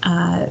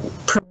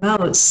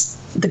promotes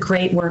the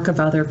great work of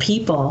other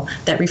people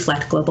that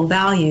reflect global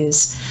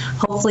values.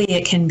 Hopefully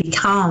it can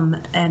become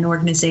an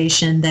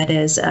organization that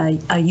is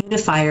a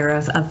unifier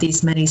of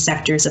these many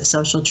sectors of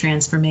social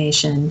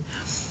transformation.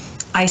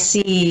 I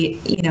see,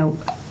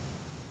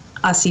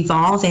 us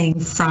evolving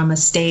from a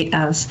state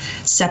of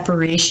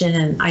separation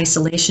and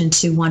isolation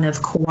to one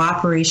of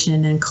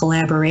cooperation and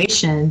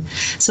collaboration.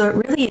 So it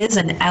really is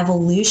an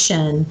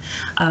evolution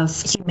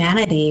of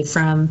humanity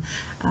from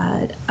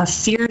a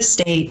fear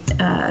state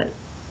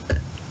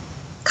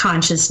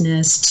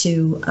consciousness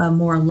to a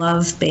more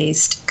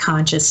love-based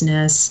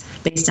consciousness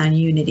based on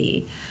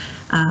unity.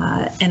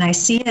 And I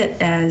see it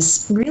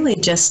as really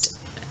just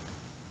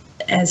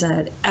as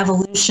an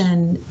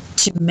evolution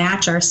to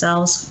match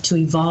ourselves, to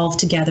evolve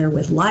together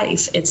with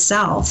life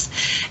itself,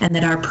 and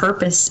that our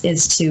purpose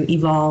is to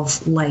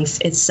evolve life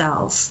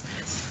itself.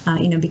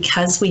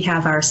 Because we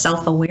have our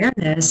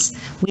self-awareness,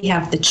 we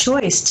have the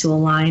choice to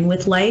align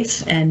with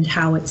life and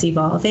how it's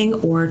evolving,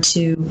 or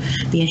to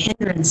be a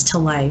hindrance to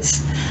life.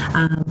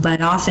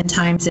 But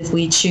oftentimes, if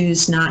we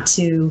choose not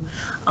to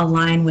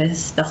align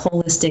with the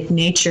holistic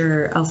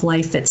nature of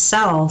life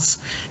itself,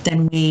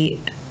 then we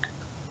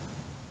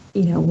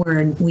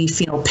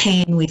feel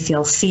pain, we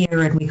feel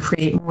fear, and we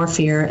create more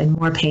fear and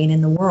more pain in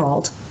the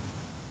world.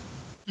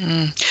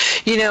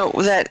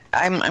 That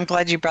I'm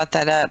glad you brought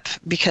that up,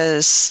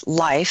 because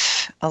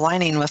life,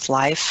 aligning with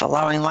life,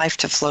 allowing life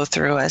to flow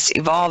through us,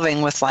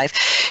 evolving with life.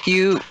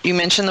 You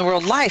mentioned the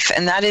word life,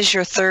 and that is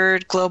your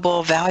third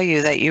global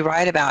value that you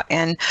write about.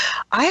 And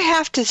I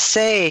have to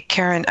say,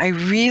 Karin, I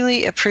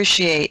really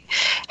appreciate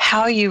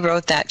how you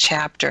wrote that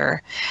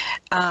chapter.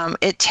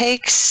 It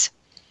takes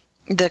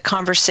the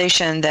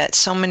conversation that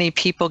so many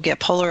people get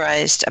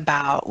polarized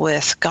about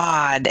with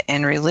God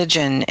and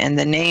religion and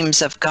the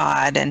names of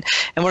God and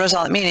what does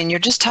all that mean? And you're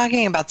just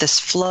talking about this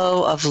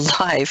flow of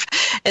life.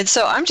 And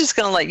so I'm just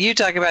going to let you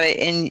talk about it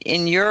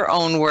in your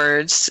own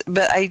words,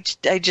 but I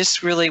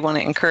just really want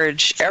to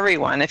encourage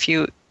everyone, if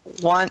you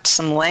want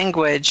some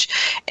language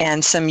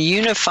and some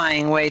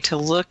unifying way to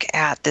look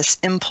at this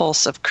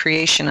impulse of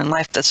creation and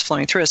life that's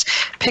flowing through us,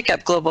 pick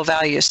up global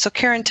values. So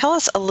Karin, tell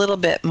us a little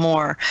bit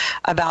more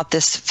about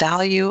this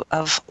value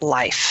of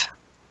life.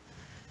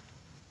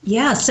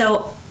 Yeah,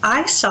 so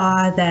I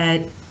saw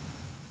that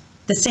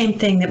the same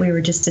thing that we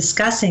were just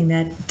discussing,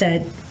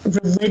 that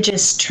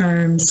religious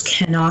terms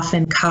can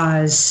often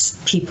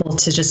cause people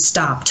to just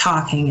stop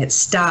talking. It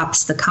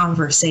stops the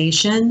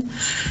conversation.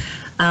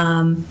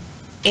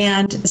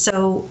 And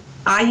so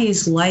I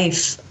use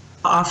life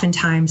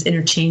oftentimes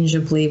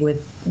interchangeably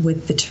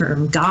with the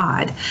term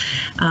God.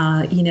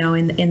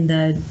 In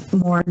the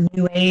more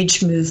New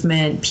Age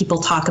movement, people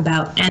talk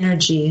about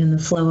energy and the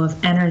flow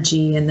of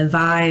energy and the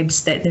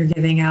vibes that they're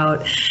giving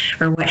out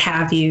or what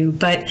have you.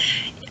 But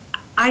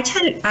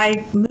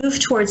I move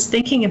towards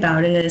thinking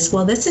about it as,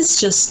 well, this is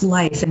just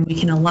life, and we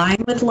can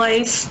align with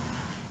life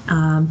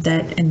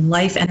and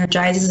life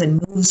energizes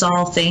and moves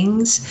all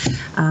things,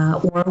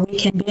 or we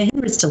can be a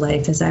hindrance to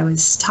life, as I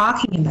was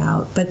talking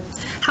about. But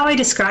how I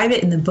describe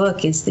it in the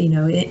book is,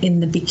 in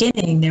the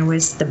beginning there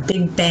was the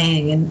Big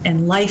Bang,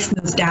 and life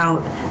moved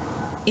out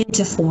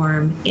into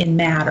form in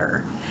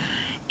matter.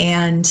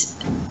 And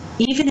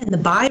even in the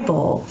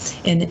Bible,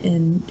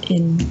 in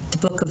the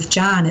book of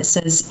John, it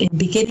says, "In the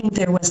beginning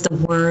there was the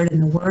Word,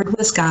 and the Word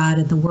was God,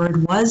 and the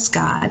Word was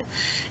God,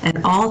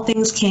 and all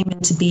things came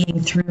into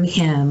being through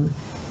him.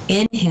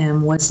 In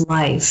him was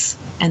life,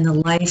 and the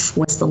life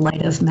was the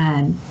light of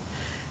men."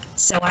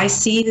 So I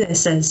see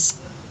this as,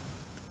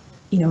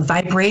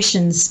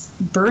 vibrations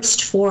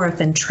burst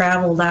forth and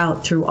traveled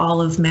out through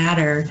all of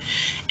matter,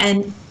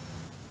 and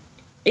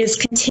is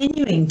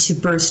continuing to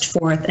burst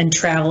forth and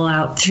travel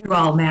out through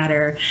all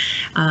matter,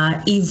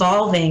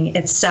 evolving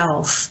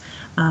itself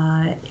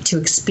to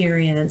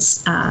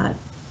experience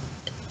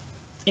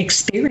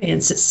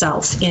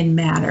itself in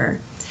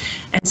matter.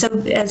 And so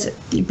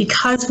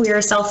because we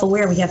are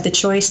self-aware, we have the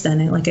choice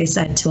then, like I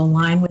said, to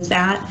align with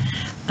that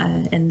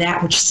and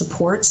that which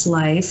supports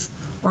life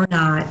or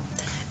not.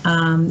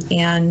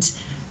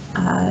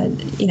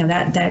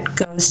 That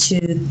goes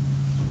to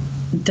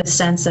the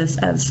sense of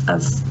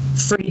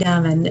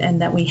freedom,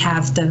 and that we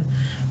have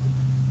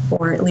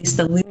or at least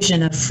the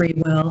illusion of free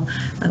will.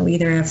 We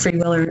either have free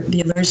will or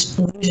the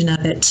illusion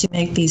of it, to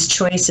make these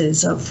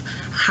choices of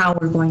how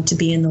we're going to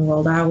be in the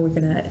world, how we're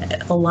going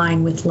to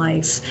align with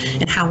life,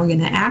 and how we're going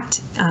to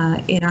act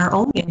in our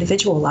own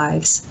individual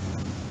lives.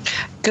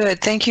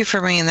 Good. Thank you for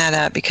bringing that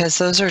up, because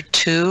those are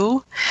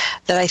two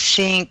that I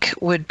think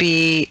would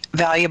be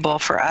valuable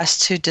for us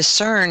to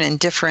discern and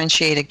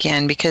differentiate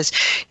again, because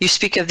you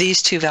speak of these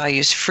two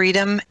values,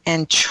 freedom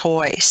and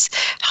choice.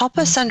 Help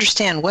us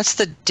understand, what's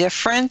the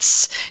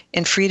difference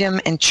in freedom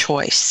and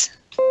choice?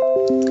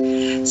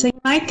 So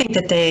you might think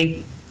that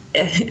they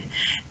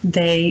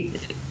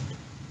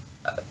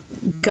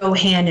go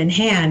hand in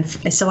hand.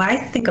 So I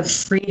think of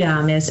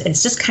freedom as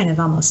just kind of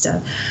almost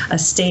a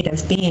state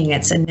of being.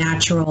 It's a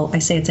natural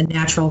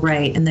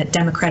right, and that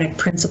democratic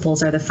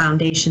principles are the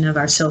foundation of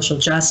our social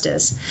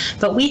justice.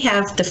 But we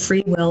have the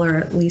free will, or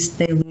at least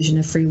the illusion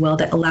of free will,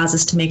 that allows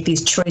us to make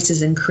these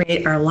choices and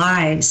create our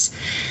lives.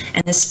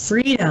 And this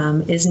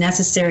freedom is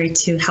necessary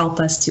to help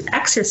us to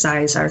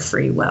exercise our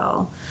free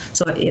will.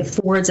 So it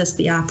affords us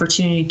the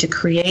opportunity to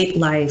create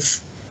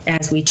life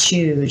as we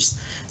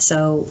choose.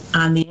 So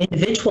on the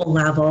individual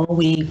level,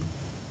 we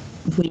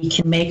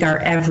can make our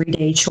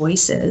everyday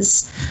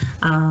choices.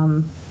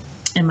 Am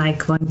I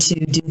going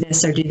to do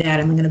this or do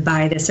that? Am I going to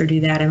buy this or do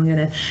that? Am I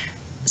going to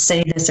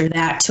say this or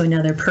that to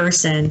another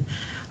person?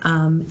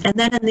 And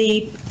then in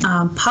the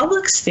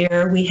public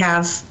sphere, we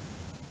have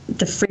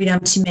the freedom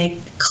to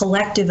make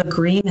collective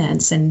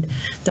agreements, and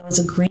those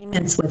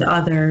agreements with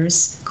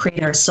others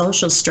create our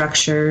social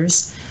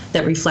structures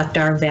that reflect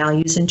our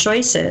values and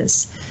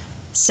choices.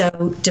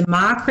 So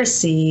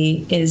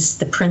democracy is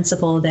the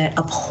principle that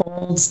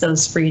upholds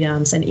those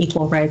freedoms and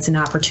equal rights and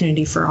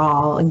opportunity for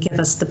all, and give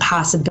us the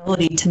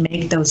possibility to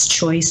make those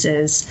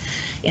choices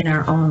in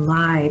our own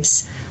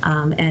lives,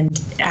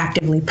 and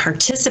actively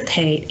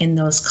participate in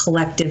those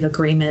collective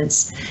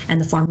agreements and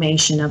the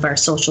formation of our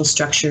social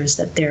structures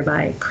that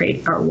thereby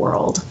create our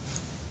world.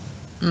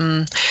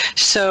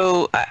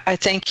 So I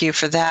thank you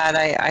for that.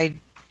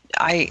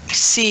 I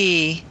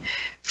see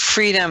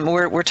freedom.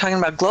 We're talking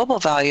about global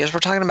values.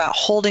 We're talking about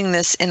holding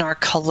this in our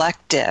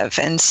collective,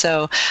 and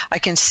so I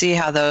can see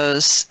how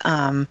those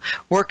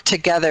work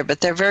together,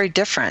 but they're very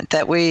different.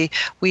 That we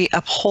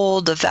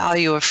uphold the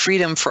value of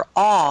freedom for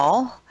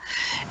all,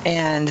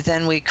 and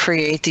then we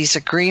create these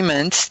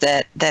agreements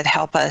that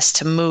help us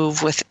to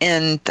move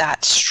within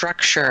that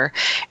structure,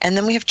 and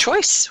then we have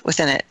choice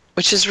within it,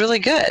 which is really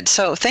good.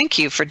 So thank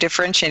you for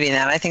differentiating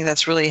that. I think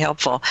that's really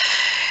helpful.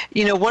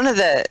 One of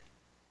the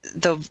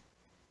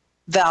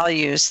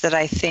values that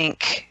I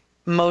think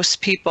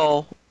most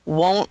people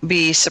won't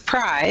be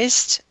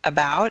surprised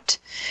about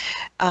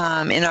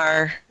in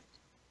our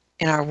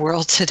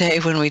world today,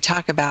 when we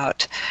talk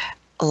about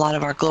a lot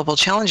of our global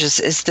challenges,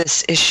 is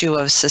this issue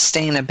of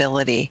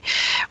sustainability.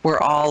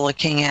 We're all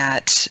looking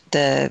at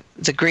the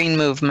green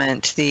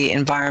movement, the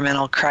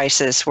environmental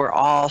crisis. We're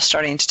all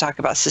starting to talk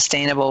about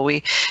sustainable.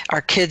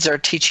 Our kids are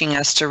teaching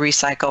us to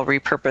recycle,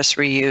 repurpose,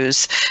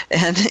 reuse,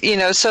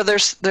 and so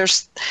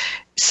there's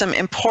some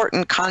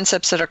important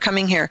concepts that are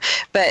coming here.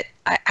 But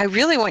I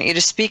really want you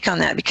to speak on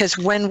that, because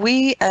when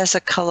we as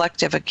a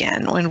collective,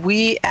 again, when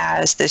we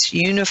as this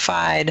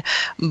unified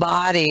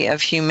body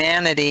of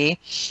humanity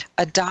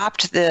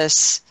adopt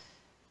this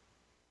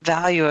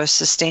value of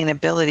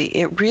sustainability,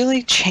 it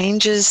really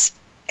changes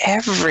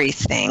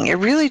everything. It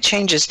really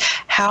changes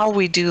how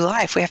we do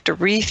life. We have to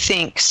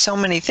rethink so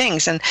many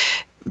things. And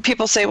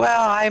people say,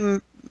 well,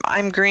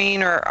 I'm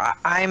green, or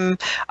I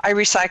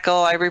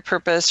recycle, I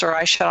repurpose, or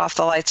I shut off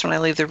the lights when I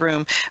leave the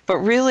room. But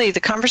really, the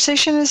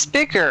conversation is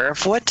bigger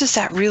of what does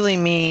that really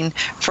mean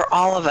for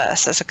all of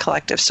us as a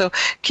collective. So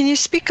can you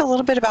speak a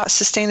little bit about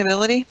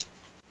sustainability?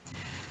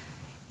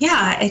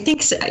 Yeah, I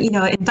think,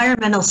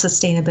 environmental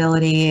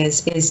sustainability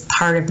is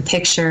part of the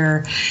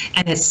picture,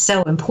 and it's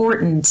so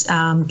important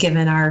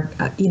given our,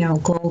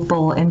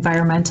 global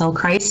environmental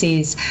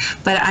crises.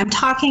 But I'm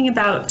talking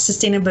about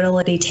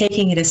sustainability,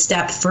 taking it a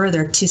step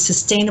further to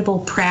sustainable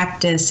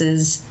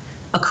practices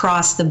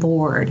across the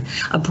board,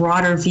 a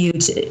broader view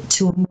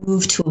to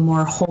move to a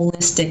more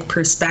holistic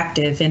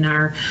perspective in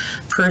our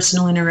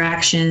personal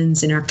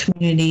interactions, in our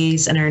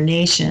communities, and our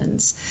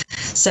nations.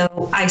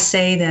 So I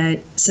say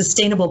that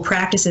sustainable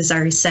practices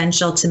are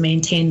essential to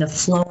maintain the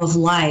flow of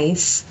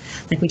life,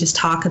 like we just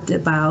talked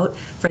about,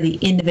 for the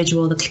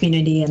individual, the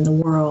community, and the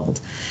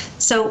world.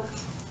 So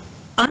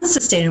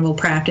unsustainable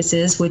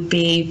practices would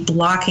be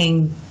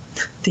blocking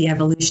the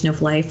evolution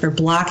of life, or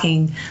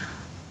blocking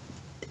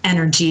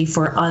energy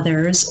for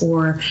others,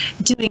 or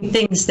doing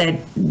things that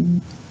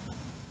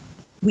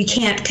we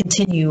can't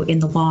continue in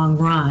the long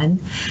run.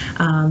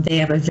 They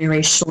have a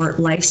very short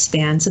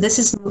lifespan. So this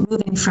is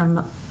moving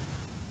from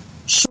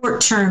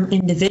short-term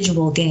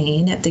individual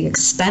gain at the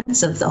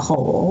expense of the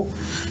whole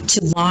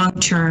to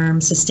long-term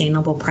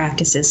sustainable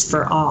practices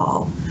for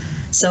all.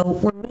 So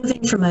we're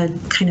moving from a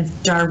kind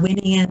of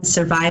Darwinian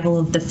survival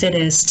of the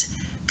fittest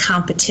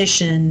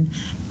competition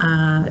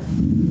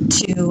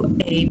to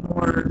a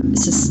more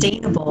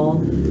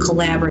sustainable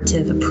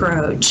collaborative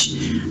approach.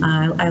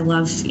 I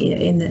love,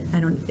 I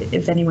don't know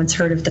if anyone's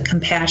heard of the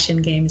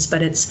compassion games,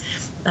 but it's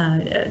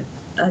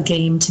a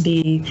game to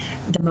be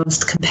the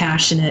most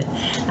compassionate,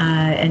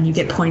 and you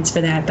get points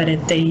for that,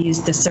 but they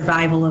use the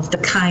survival of the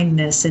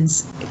kindest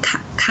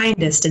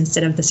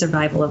instead of the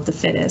survival of the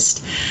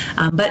fittest.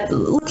 But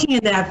looking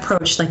at that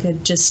approach,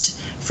 like just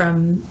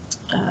from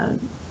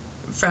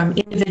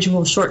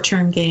individual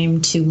short-term game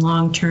to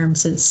long-term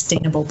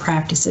sustainable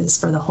practices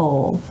for the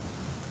whole.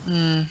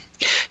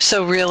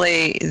 So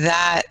really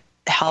that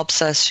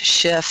helps us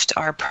shift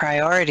our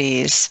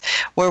priorities,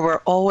 where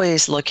we're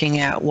always looking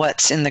at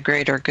what's in the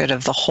greater good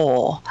of the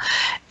whole.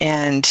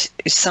 And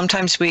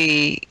sometimes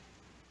we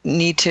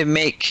need to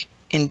make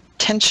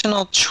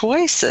intentional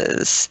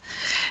choices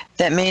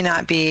that may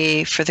not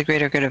be for the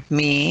greater good of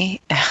me,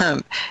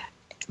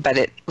 but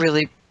it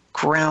really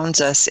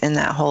grounds us in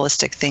that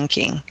holistic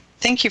thinking.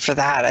 Thank you for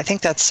that. I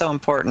think that's so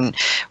important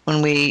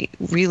when we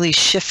really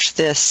shift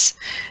this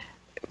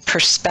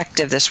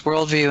perspective, this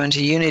worldview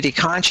into unity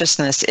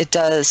consciousness. It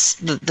does,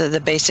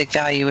 the basic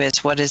value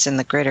is what is in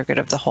the greater good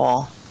of the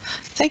whole.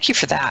 Thank you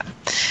for that.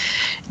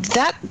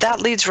 That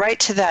leads right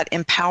to that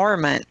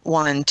empowerment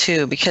one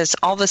too, because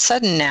all of a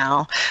sudden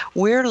now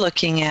we're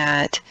looking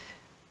at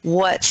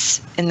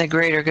what's in the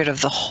greater good of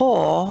the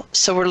whole.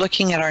 So we're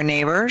looking at our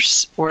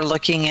neighbors, we're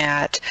looking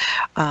at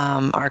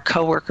our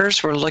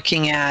coworkers, we're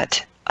looking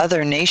at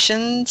other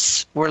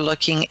nations, we're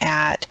looking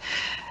at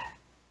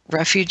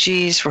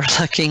refugees, we're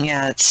looking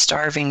at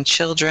starving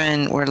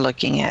children, we're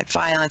looking at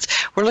violence,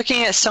 we're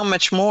looking at so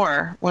much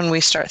more when we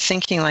start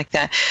thinking like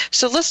that.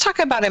 So let's talk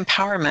about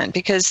empowerment,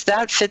 because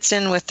that fits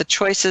in with the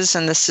choices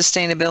and the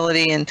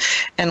sustainability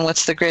and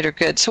what's the greater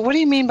good. So what do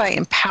you mean by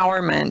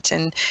empowerment,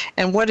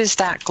 and what is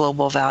that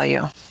global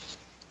value?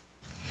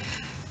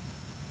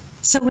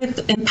 So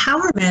with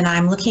empowerment,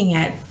 I'm looking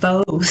at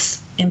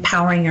both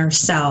empowering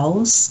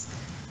ourselves,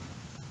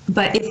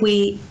 but if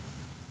we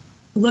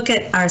look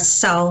at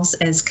ourselves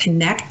as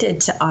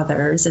connected to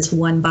others, as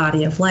one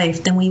body of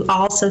life, then we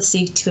also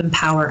seek to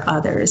empower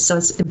others. So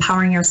it's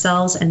empowering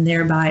ourselves and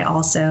thereby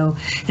also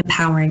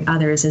empowering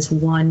others as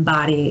one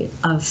body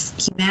of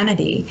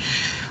humanity.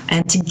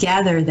 And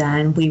together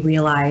then we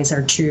realize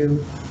our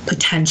true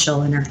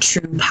potential and our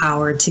true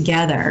power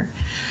together.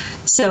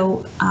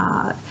 So,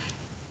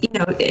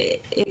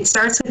 it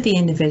starts with the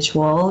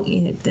individual,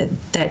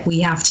 that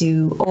we have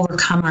to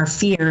overcome our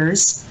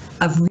fears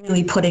of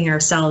really putting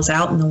ourselves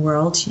out in the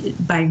world.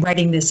 By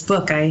writing this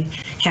book, I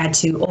had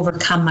to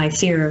overcome my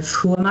fear of,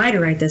 who am I to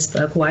write this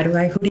book?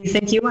 Who do you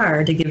think you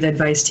are to give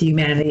advice to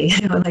humanity?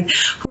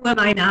 Who am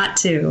I not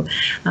to?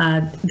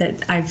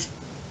 That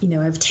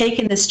I've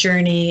taken this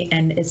journey,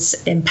 and it's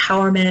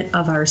empowerment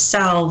of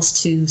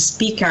ourselves to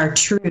speak our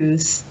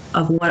truth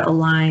of what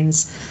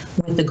aligns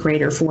with the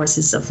greater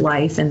forces of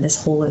life and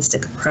this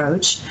holistic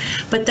approach.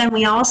 But then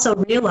we also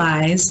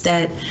realize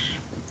that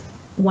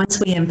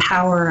once we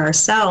empower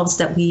ourselves,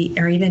 that we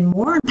are even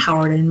more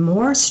empowered and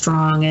more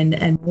strong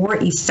and more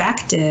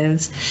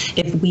effective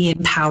if we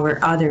empower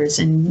others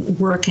and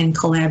work in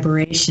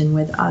collaboration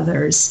with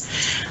others.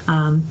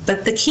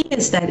 But the key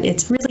is that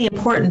it's really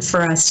important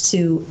for us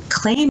to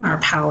claim our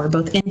power,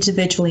 both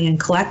individually and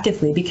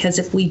collectively, because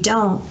if we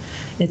don't,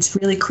 it's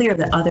really clear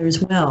that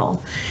others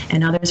will,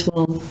 and others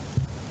will,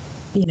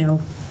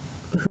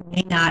 who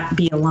may not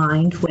be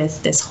aligned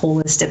with this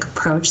holistic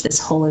approach, this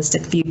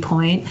holistic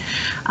viewpoint,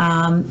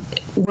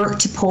 work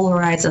to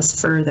polarize us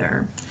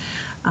further.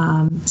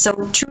 So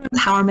true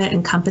empowerment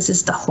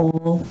encompasses the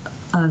whole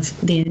of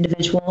the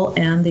individual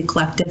and the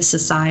collective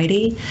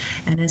society,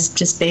 and it's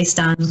just based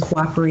on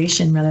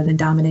cooperation rather than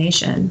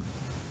domination.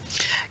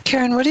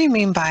 Karin, what do you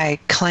mean by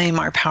claim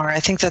our power? I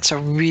think that's a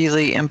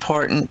really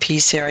important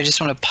piece here. I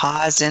just want to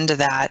pause into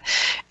that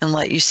and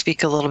let you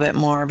speak a little bit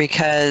more,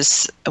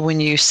 because when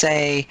you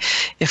say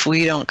if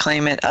we don't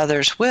claim it,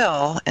 others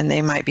will, and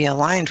they might be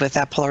aligned with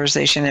that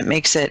polarization, it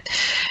makes it,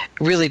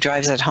 really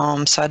drives it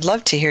home. So I'd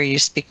love to hear you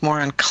speak more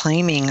on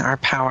claiming our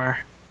power.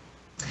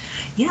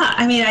 Yeah,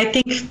 I mean, I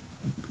think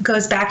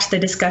goes back to the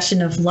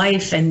discussion of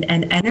life and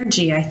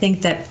energy. I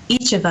think that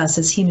each of us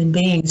as human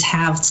beings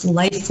have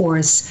life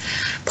force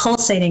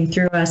pulsating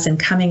through us and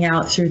coming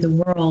out through the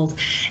world.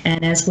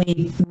 And as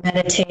we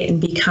meditate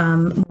and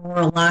become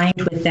more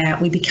aligned with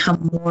that, we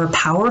become more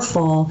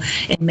powerful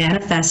in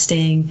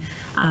manifesting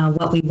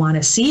what we want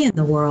to see in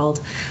the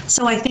world.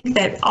 So I think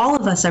that all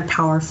of us are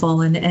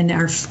powerful, and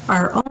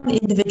our own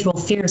individual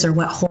fears are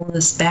what hold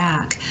us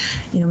back.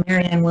 You know,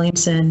 Marianne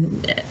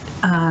Williamson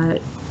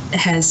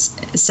has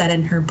said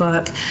in her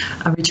book,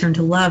 A Return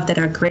to Love, that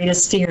our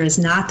greatest fear is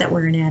not that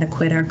we're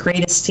inadequate. Our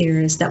greatest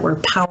fear is that we're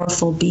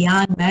powerful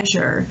beyond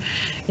measure.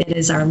 It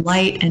is our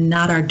light and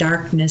not our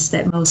darkness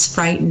that most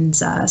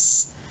frightens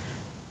us.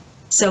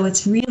 So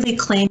it's really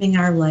claiming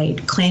our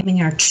light,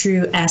 claiming our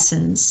true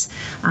essence,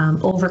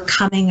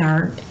 overcoming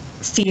our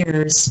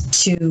fears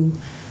to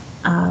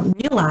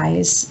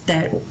realize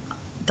that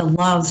the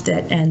love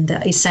that and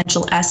the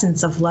essential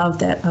essence of love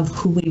that of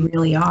who we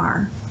really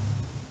are.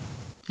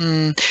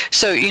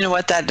 So you know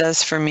what that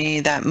does for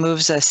me? That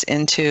moves us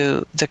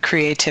into the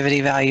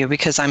creativity value,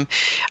 because I'm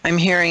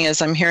hearing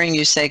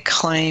you say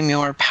claim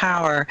your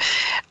power.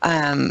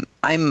 I'm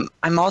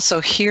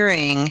also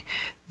hearing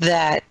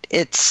that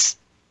it's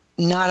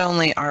not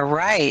only our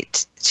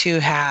right to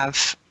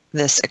have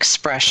this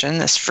expression,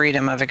 this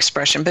freedom of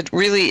expression, but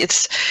really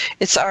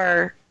it's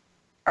our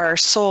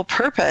sole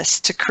purpose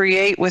to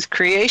create with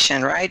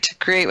creation, right? To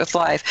create with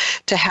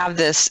life, to have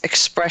this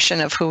expression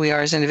of who we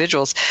are as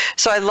individuals.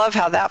 So I love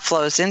how that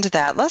flows into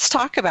that. Let's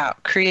talk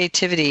about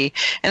creativity.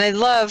 And I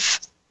love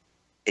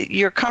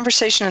your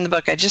conversation in the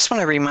book. I just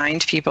want to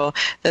remind people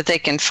that they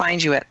can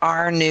find you at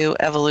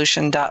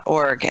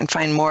ournewevolution.org and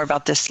find more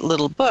about this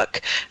little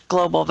book,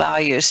 Global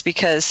Values,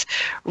 because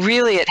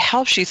really it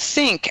helps you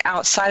think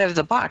outside of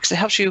the box. It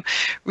helps you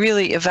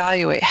really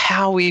evaluate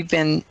how we've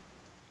been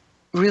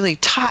really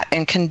taught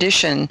and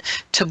conditioned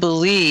to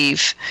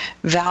believe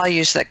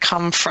values that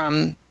come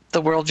from the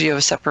worldview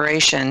of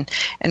separation,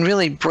 and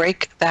really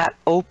break that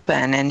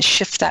open and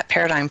shift that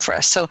paradigm for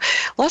us. So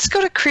let's go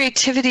to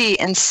creativity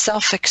and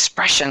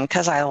self-expression,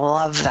 because I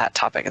love that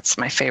topic. It's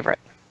my favorite.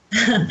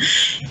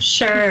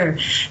 Sure.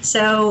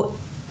 So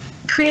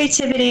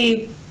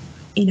creativity,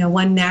 you know,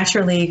 one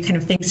naturally kind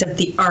of thinks of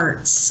the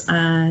arts,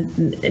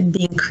 and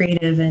being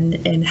creative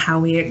and how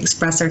we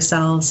express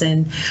ourselves,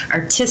 and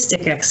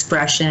artistic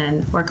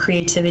expression, or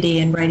creativity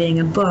in writing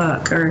a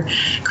book, or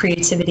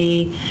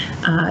creativity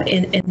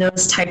in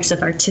those types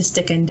of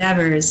artistic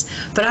endeavors.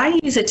 But I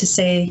use it to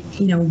say,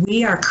 you know,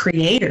 we are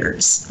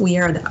creators. We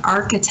are the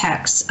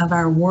architects of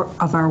our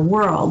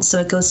world. So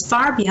it goes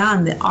far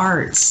beyond the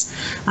arts,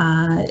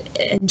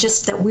 and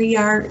just that we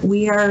are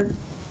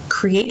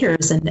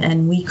creators,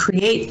 and we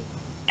create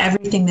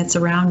everything that's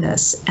around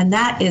us. And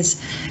that is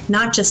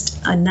not just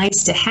a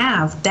nice to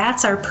have.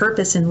 That's our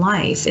purpose in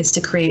life, is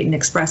to create and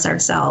express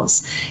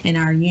ourselves in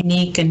our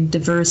unique and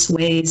diverse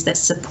ways that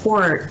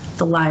support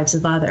the lives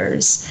of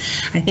others.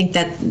 I think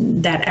that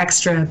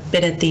extra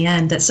bit at the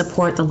end, that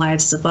support the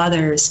lives of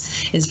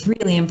others, is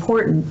really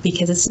important,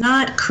 because it's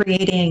not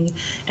creating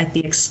at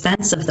the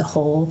expense of the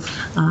whole,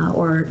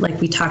 or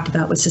like we talked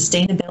about with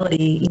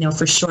sustainability, you know,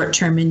 for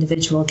short-term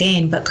individual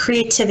gain, but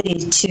creativity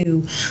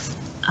to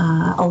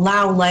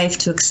allow life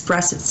to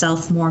express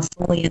itself more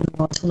fully in the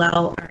world, to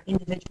allow our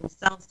individual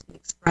selves to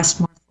express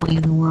more fully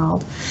in the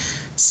world.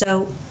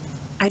 So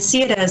I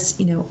see it as,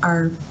 you know,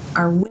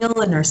 our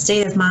will and our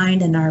state of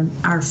mind and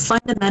our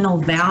fundamental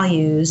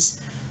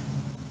values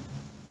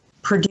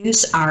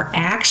produce our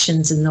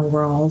actions in the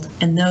world,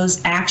 and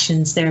those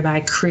actions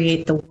thereby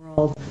create the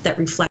world that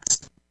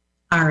reflects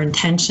our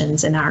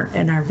intentions and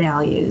our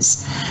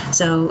values.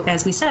 So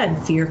as we said,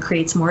 fear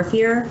creates more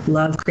fear,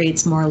 love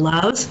creates more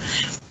love.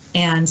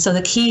 And so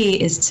the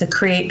key is to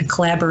create a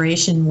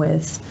collaboration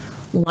with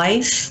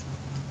life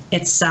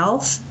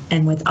itself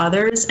and with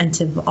others, and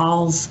to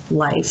evolve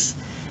life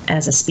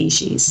as a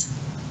species.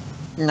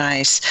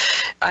 Nice.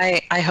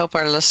 I hope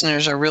our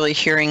listeners are really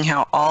hearing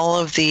how all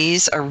of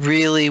these are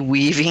really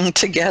weaving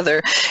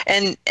together.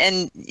 And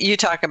you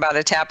talk about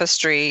a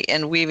tapestry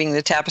and weaving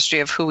the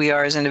tapestry of who we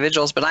are as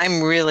individuals, but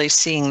I'm really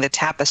seeing the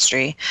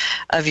tapestry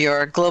of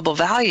your global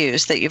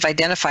values that you've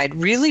identified,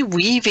 really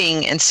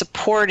weaving and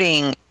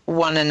supporting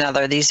one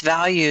another. These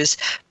values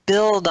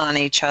build on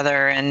each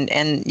other,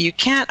 and you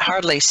can't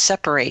hardly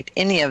separate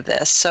any of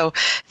this. So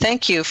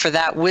thank you for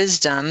that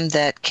wisdom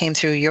that came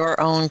through your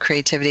own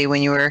creativity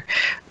when you were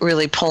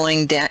really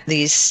pulling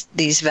these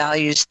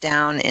values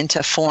down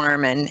into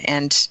form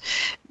and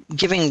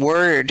giving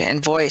word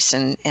and voice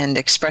and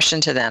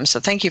expression to them. So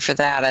thank you for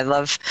that. I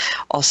love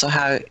also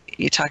how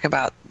you talk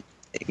about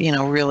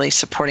really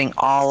supporting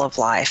all of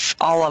life,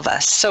 all of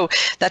us. So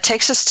that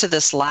takes us to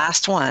this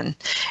last one.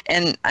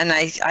 And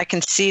I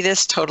can see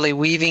this totally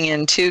weaving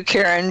in too,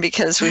 Karin,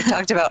 because we've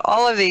talked about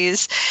all of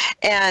these.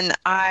 And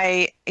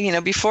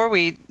before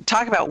we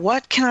talk about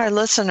what can our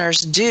listeners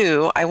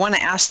do, I want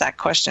to ask that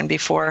question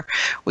before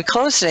we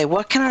close today.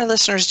 What can our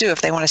listeners do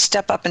if they want to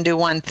step up and do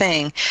one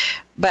thing?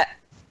 But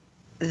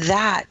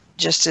that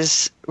just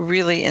is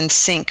really in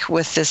sync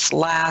with this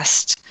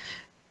last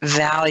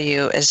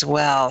value as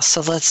well. So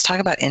let's talk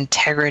about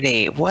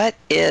integrity. What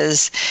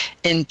is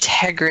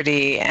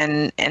integrity,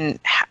 and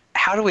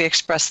how do we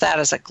express that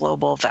as a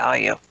global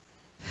value?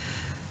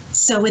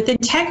 So with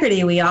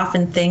integrity, we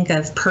often think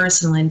of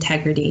personal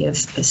integrity,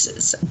 of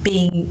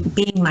being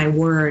my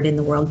word in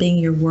the world, being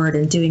your word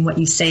and doing what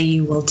you say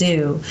you will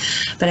do.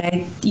 But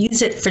I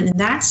use it in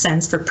that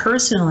sense for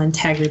personal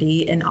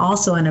integrity, and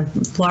also in a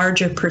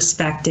larger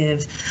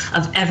perspective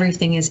of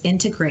everything is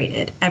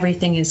integrated.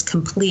 Everything is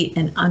complete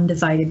and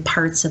undivided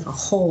parts of a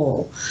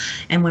whole.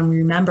 And when we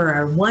remember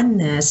our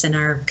oneness and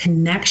our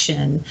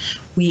connection,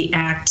 we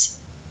act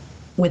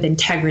with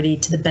integrity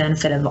to the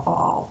benefit of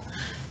all.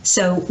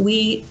 So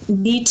we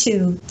need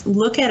to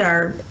look at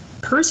our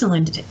personal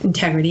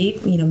integrity,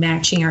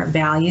 matching our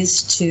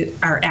values to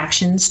our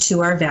actions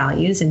to our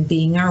values and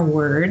being our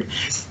word,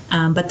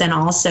 but then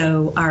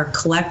also our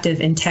collective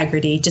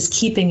integrity, just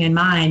keeping in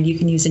mind you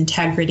can use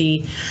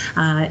integrity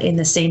in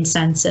the same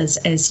sense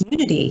as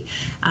unity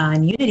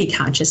and unity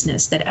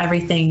consciousness, that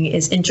everything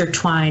is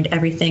intertwined,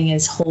 everything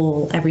is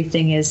whole,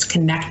 everything is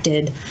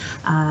connected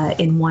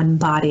in one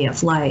body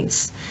of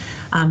life.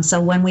 So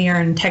when we are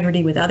in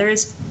integrity with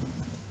others,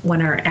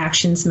 when our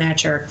actions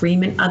match our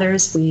agreement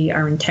others, we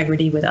are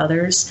integrity with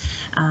others.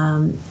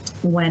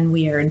 When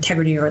we are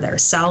integrity with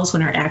ourselves,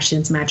 when our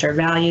actions match our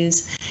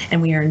values,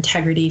 and we are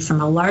integrity from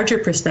a larger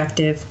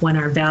perspective when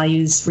our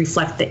values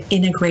reflect the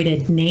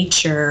integrated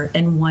nature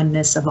and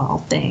oneness of all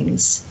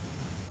things.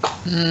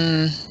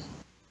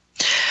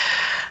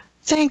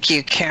 Thank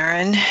you,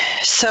 Karin.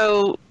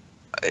 So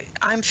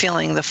I'm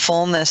feeling the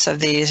fullness of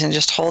these and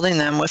just holding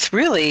them with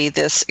really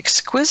this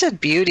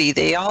exquisite beauty.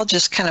 They all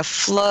just kind of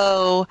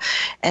flow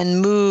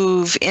and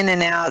move in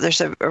and out. There's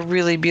a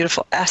really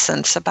beautiful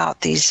essence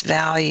about these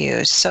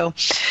values. So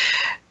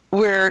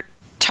we're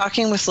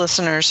talking with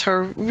listeners who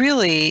are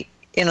really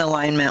in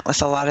alignment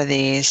with a lot of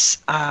these.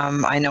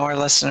 I know our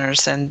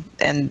listeners, and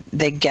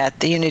they get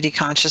the unity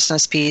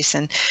consciousness piece.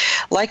 And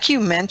like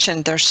you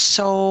mentioned, there's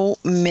so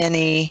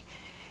many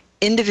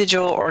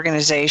individual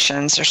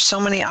organizations, there's so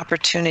many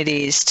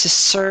opportunities to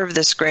serve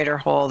this greater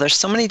whole. There's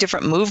so many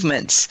different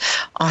movements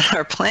on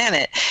our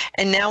planet.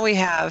 And now we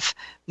have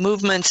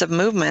movements of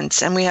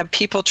movements, and we have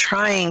people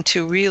trying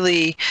to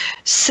really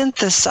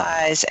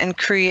synthesize and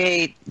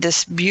create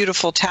this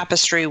beautiful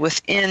tapestry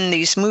within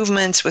these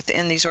movements,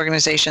 within these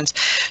organizations.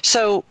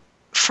 So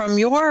from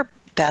your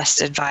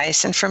best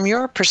advice and from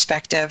your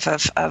perspective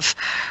of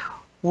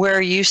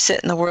where you sit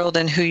in the world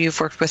and who you've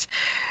worked with,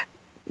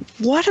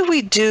 what do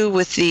we do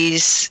with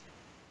these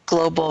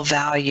global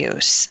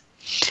values?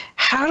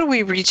 How do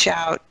we reach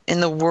out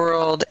in the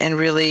world and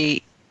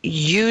really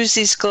use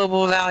these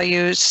global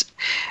values?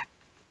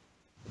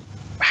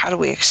 How do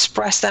we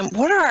express them?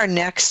 What are our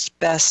next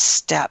best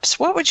steps?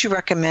 What would you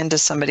recommend to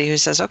somebody who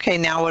says, okay,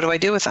 now what do I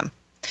do with them?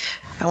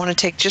 I want to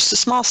take just a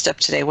small step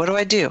today. What do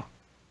I do?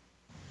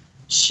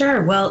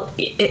 Sure. Well,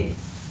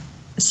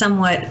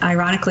 somewhat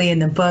ironically in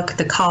the book,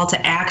 the call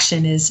to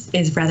action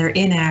is rather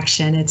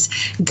inaction. It's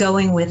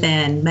going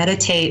within,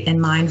 meditate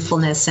and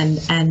mindfulness,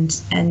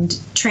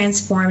 and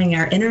transforming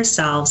our inner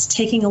selves,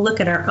 taking a look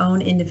at our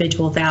own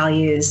individual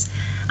values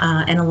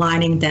and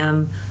aligning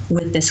them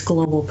with this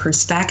global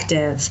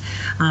perspective.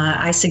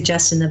 I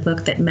suggest in the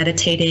book that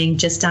meditating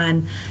just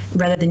on,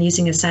 rather than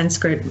using a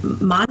Sanskrit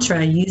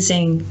mantra,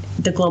 using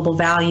the global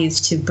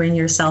values to bring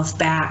yourself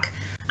back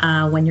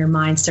when your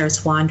mind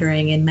starts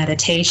wandering in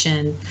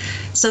meditation.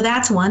 So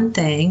that's one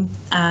thing.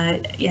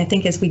 I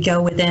think as we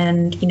go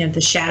within,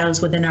 the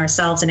shadows within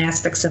ourselves and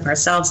aspects of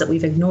ourselves that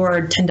we've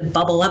ignored tend to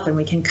bubble up, and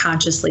we can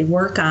consciously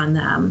work on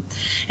them.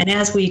 And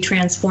as we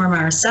transform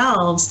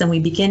ourselves, then we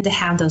begin to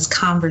have those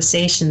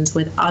conversations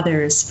with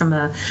others from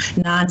a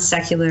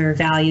non-secular,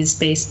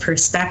 values-based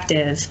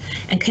perspective,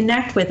 and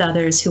connect with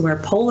others who are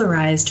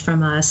polarized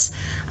from us,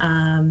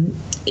 and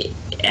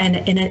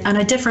on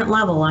a different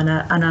level, on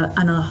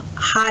a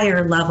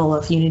higher level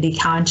of unity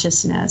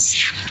consciousness.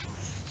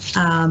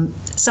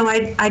 So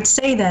I'd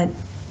say that,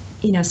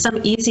 some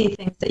easy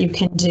things that you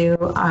can do,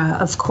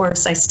 of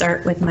course, I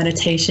start with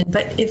meditation,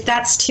 but if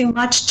that's too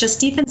much,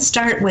 just even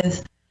start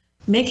with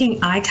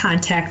making eye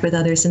contact with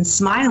others and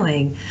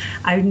smiling.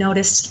 I've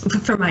noticed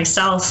for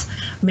myself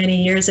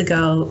many years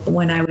ago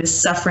when I was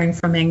suffering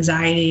from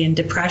anxiety and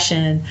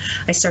depression,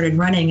 I started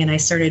running and I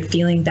started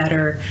feeling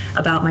better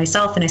about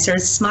myself, and I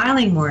started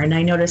smiling more, and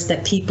I noticed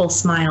that people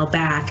smile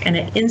back, and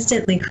it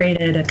instantly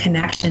created a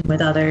connection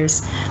with others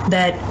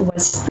that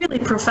was really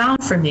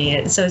profound for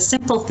me. So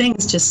simple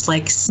things just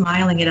like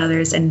smiling at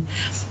others and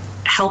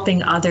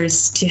helping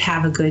others to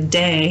have a good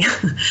day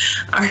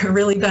are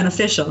really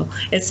beneficial.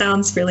 It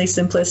sounds really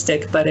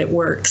simplistic, but it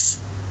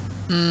works.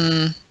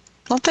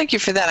 Well, thank you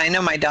for that. I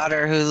know my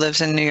daughter, who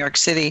lives in New York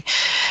City,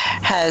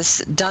 has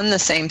done the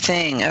same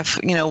thing of,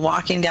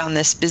 walking down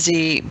this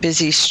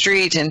busy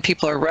street, and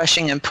people are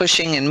rushing and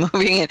pushing and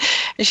moving.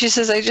 And she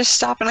says, I just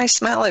stop and I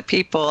smile at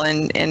people,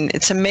 and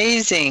it's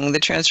amazing the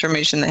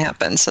transformation that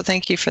happens. So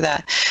thank you for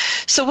that.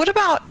 So what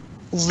about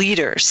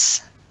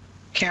leaders,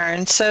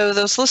 Karin? So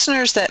those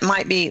listeners that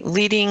might be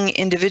leading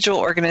individual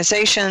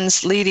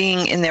organizations,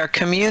 leading in their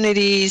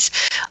communities,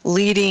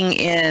 leading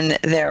in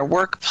their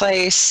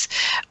workplace,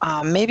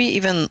 maybe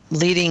even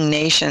leading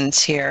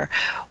nations here,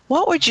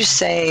 what would you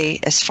say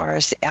as far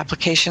as the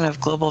application of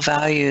global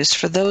values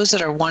for those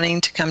that are wanting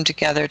to come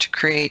together to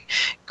create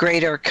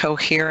greater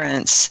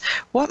coherence?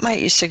 What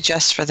might you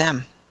suggest for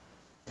them?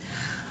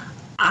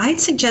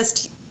 I'd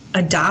suggest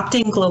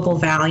adopting global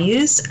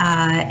values,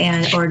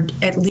 or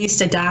at least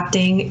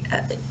adopting,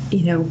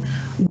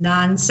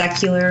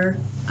 non-secular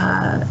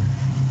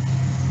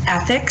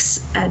ethics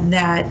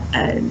that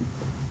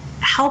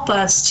help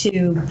us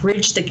to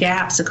bridge the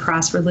gaps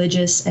across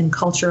religious and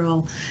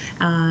cultural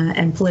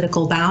and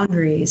political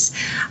boundaries.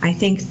 I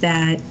think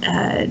that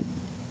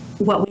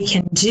what we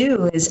can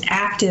do is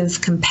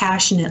active,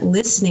 compassionate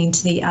listening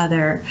to the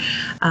other,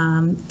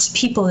 to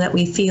people that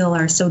we feel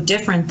are so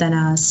different than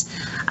us.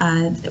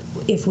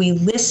 If we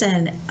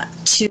listen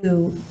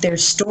to their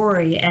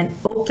story and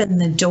open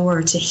the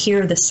door to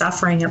hear the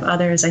suffering of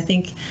others, I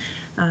think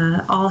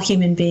all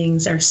human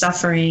beings are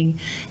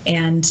suffering,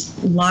 and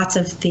lots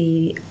of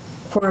the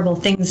horrible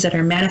things that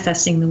are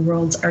manifesting in the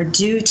world are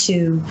due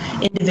to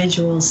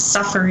individuals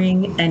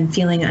suffering and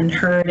feeling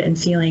unheard and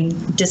feeling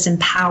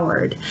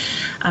disempowered,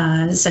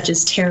 such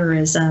as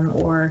terrorism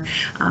or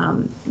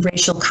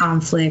racial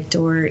conflict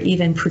or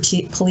even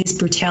police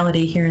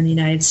brutality here in the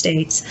United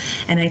States.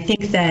 And I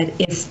think that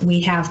if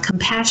we have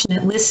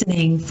compassionate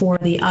listening for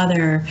the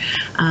other,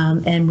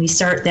 and we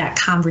start that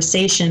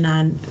conversation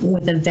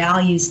with a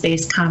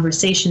values-based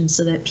conversation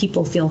so that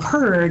people feel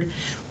heard,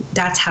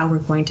 that's how we're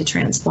going to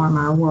transform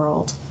our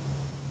world.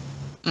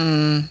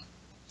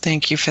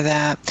 Thank you for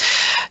that.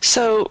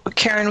 So,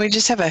 Karin, we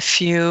just have a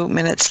few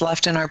minutes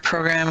left in our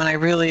program, and I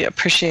really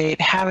appreciate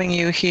having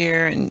you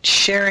here and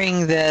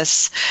sharing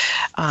this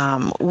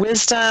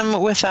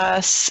wisdom with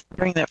us,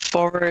 bringing it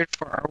forward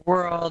for our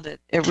world.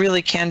 It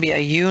really can be a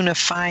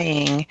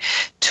unifying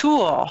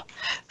tool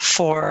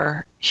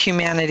for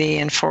humanity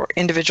and for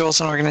individuals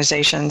and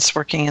organizations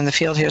working in the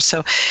field here.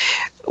 So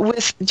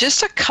with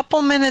just a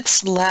couple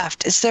minutes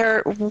left, is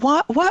there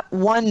what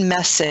one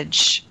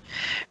message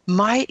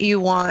might you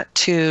want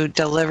to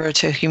deliver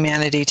to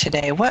humanity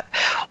today? What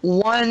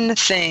one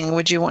thing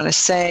would you want to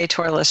say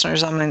to our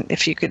listeners?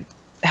 If you could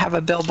have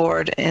a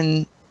billboard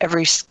in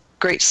every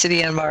great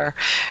city of our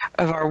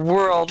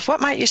world,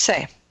 what might you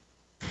say?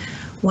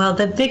 Well,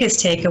 the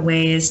biggest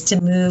takeaway is to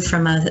move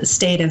from a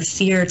state of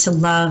fear to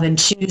love and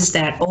choose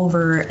that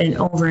over and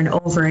over and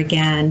over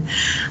again.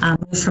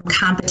 Move from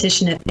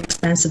competition at the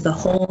expense of the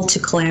whole to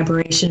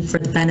collaboration for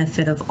the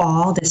benefit of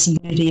all, this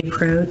unity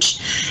approach.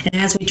 And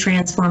as we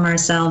transform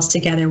ourselves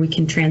together, we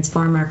can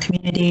transform our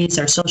communities,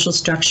 our social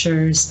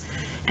structures,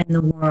 and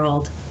the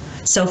world.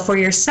 So for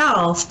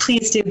yourself,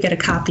 please do get a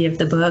copy of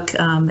the book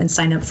and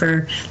sign up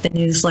for the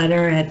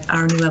newsletter at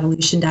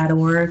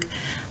ournewevolution.org.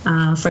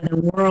 For the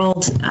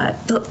world,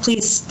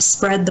 please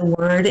spread the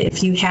word.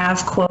 If you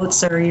have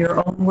quotes or your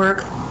own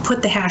work,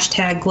 put the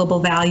hashtag global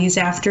values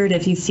after it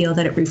if you feel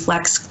that it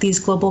reflects these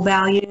global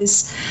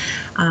values.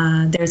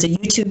 There's a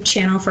YouTube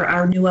channel for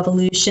Our New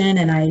Evolution,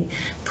 and I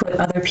put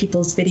other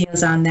people's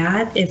videos on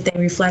that if they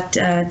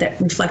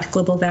reflect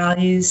global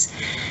values.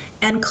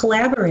 And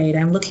collaborate.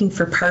 I'm looking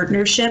for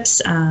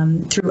partnerships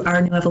through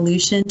Our New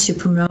Evolution to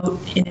promote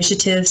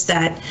initiatives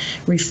that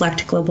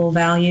reflect global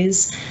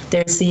values.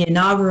 There's the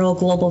inaugural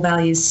Global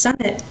Values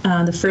Summit,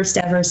 the first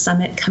ever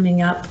summit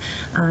coming up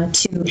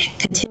to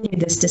continue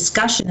this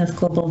discussion of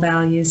global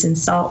values in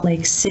Salt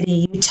Lake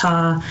City,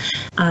 Utah,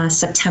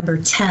 September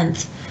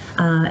 10th.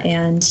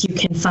 And you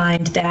can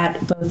find that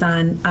both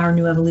on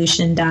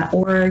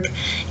ournewevolution.org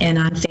and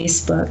on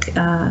Facebook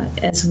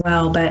as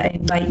well. But I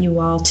invite you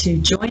all to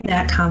join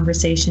that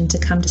conversation, to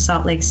come to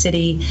Salt Lake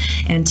City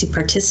and to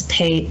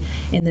participate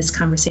in this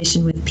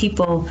conversation with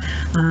people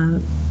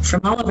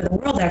from all over the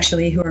world,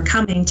 actually, who are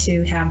coming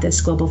to have this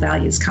global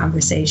values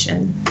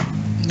conversation.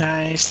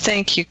 Nice.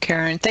 Thank you,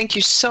 Karin. Thank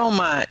you so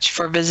much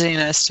for visiting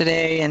us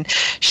today and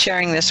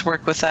sharing this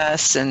work with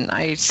us. And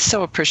I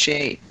so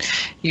appreciate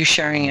you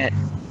sharing it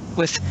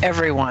with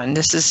everyone.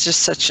 This is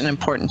just such an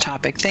important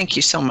topic. Thank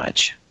you so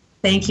much.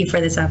 Thank you for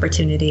this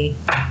opportunity.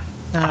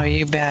 Oh,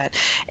 you bet.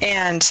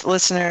 And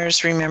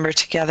listeners, remember,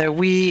 together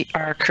we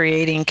are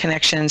creating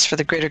connections for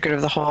the greater good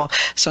of the whole.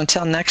 So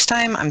until next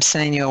time, I'm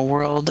sending you a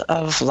world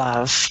of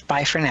love.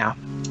 Bye for now.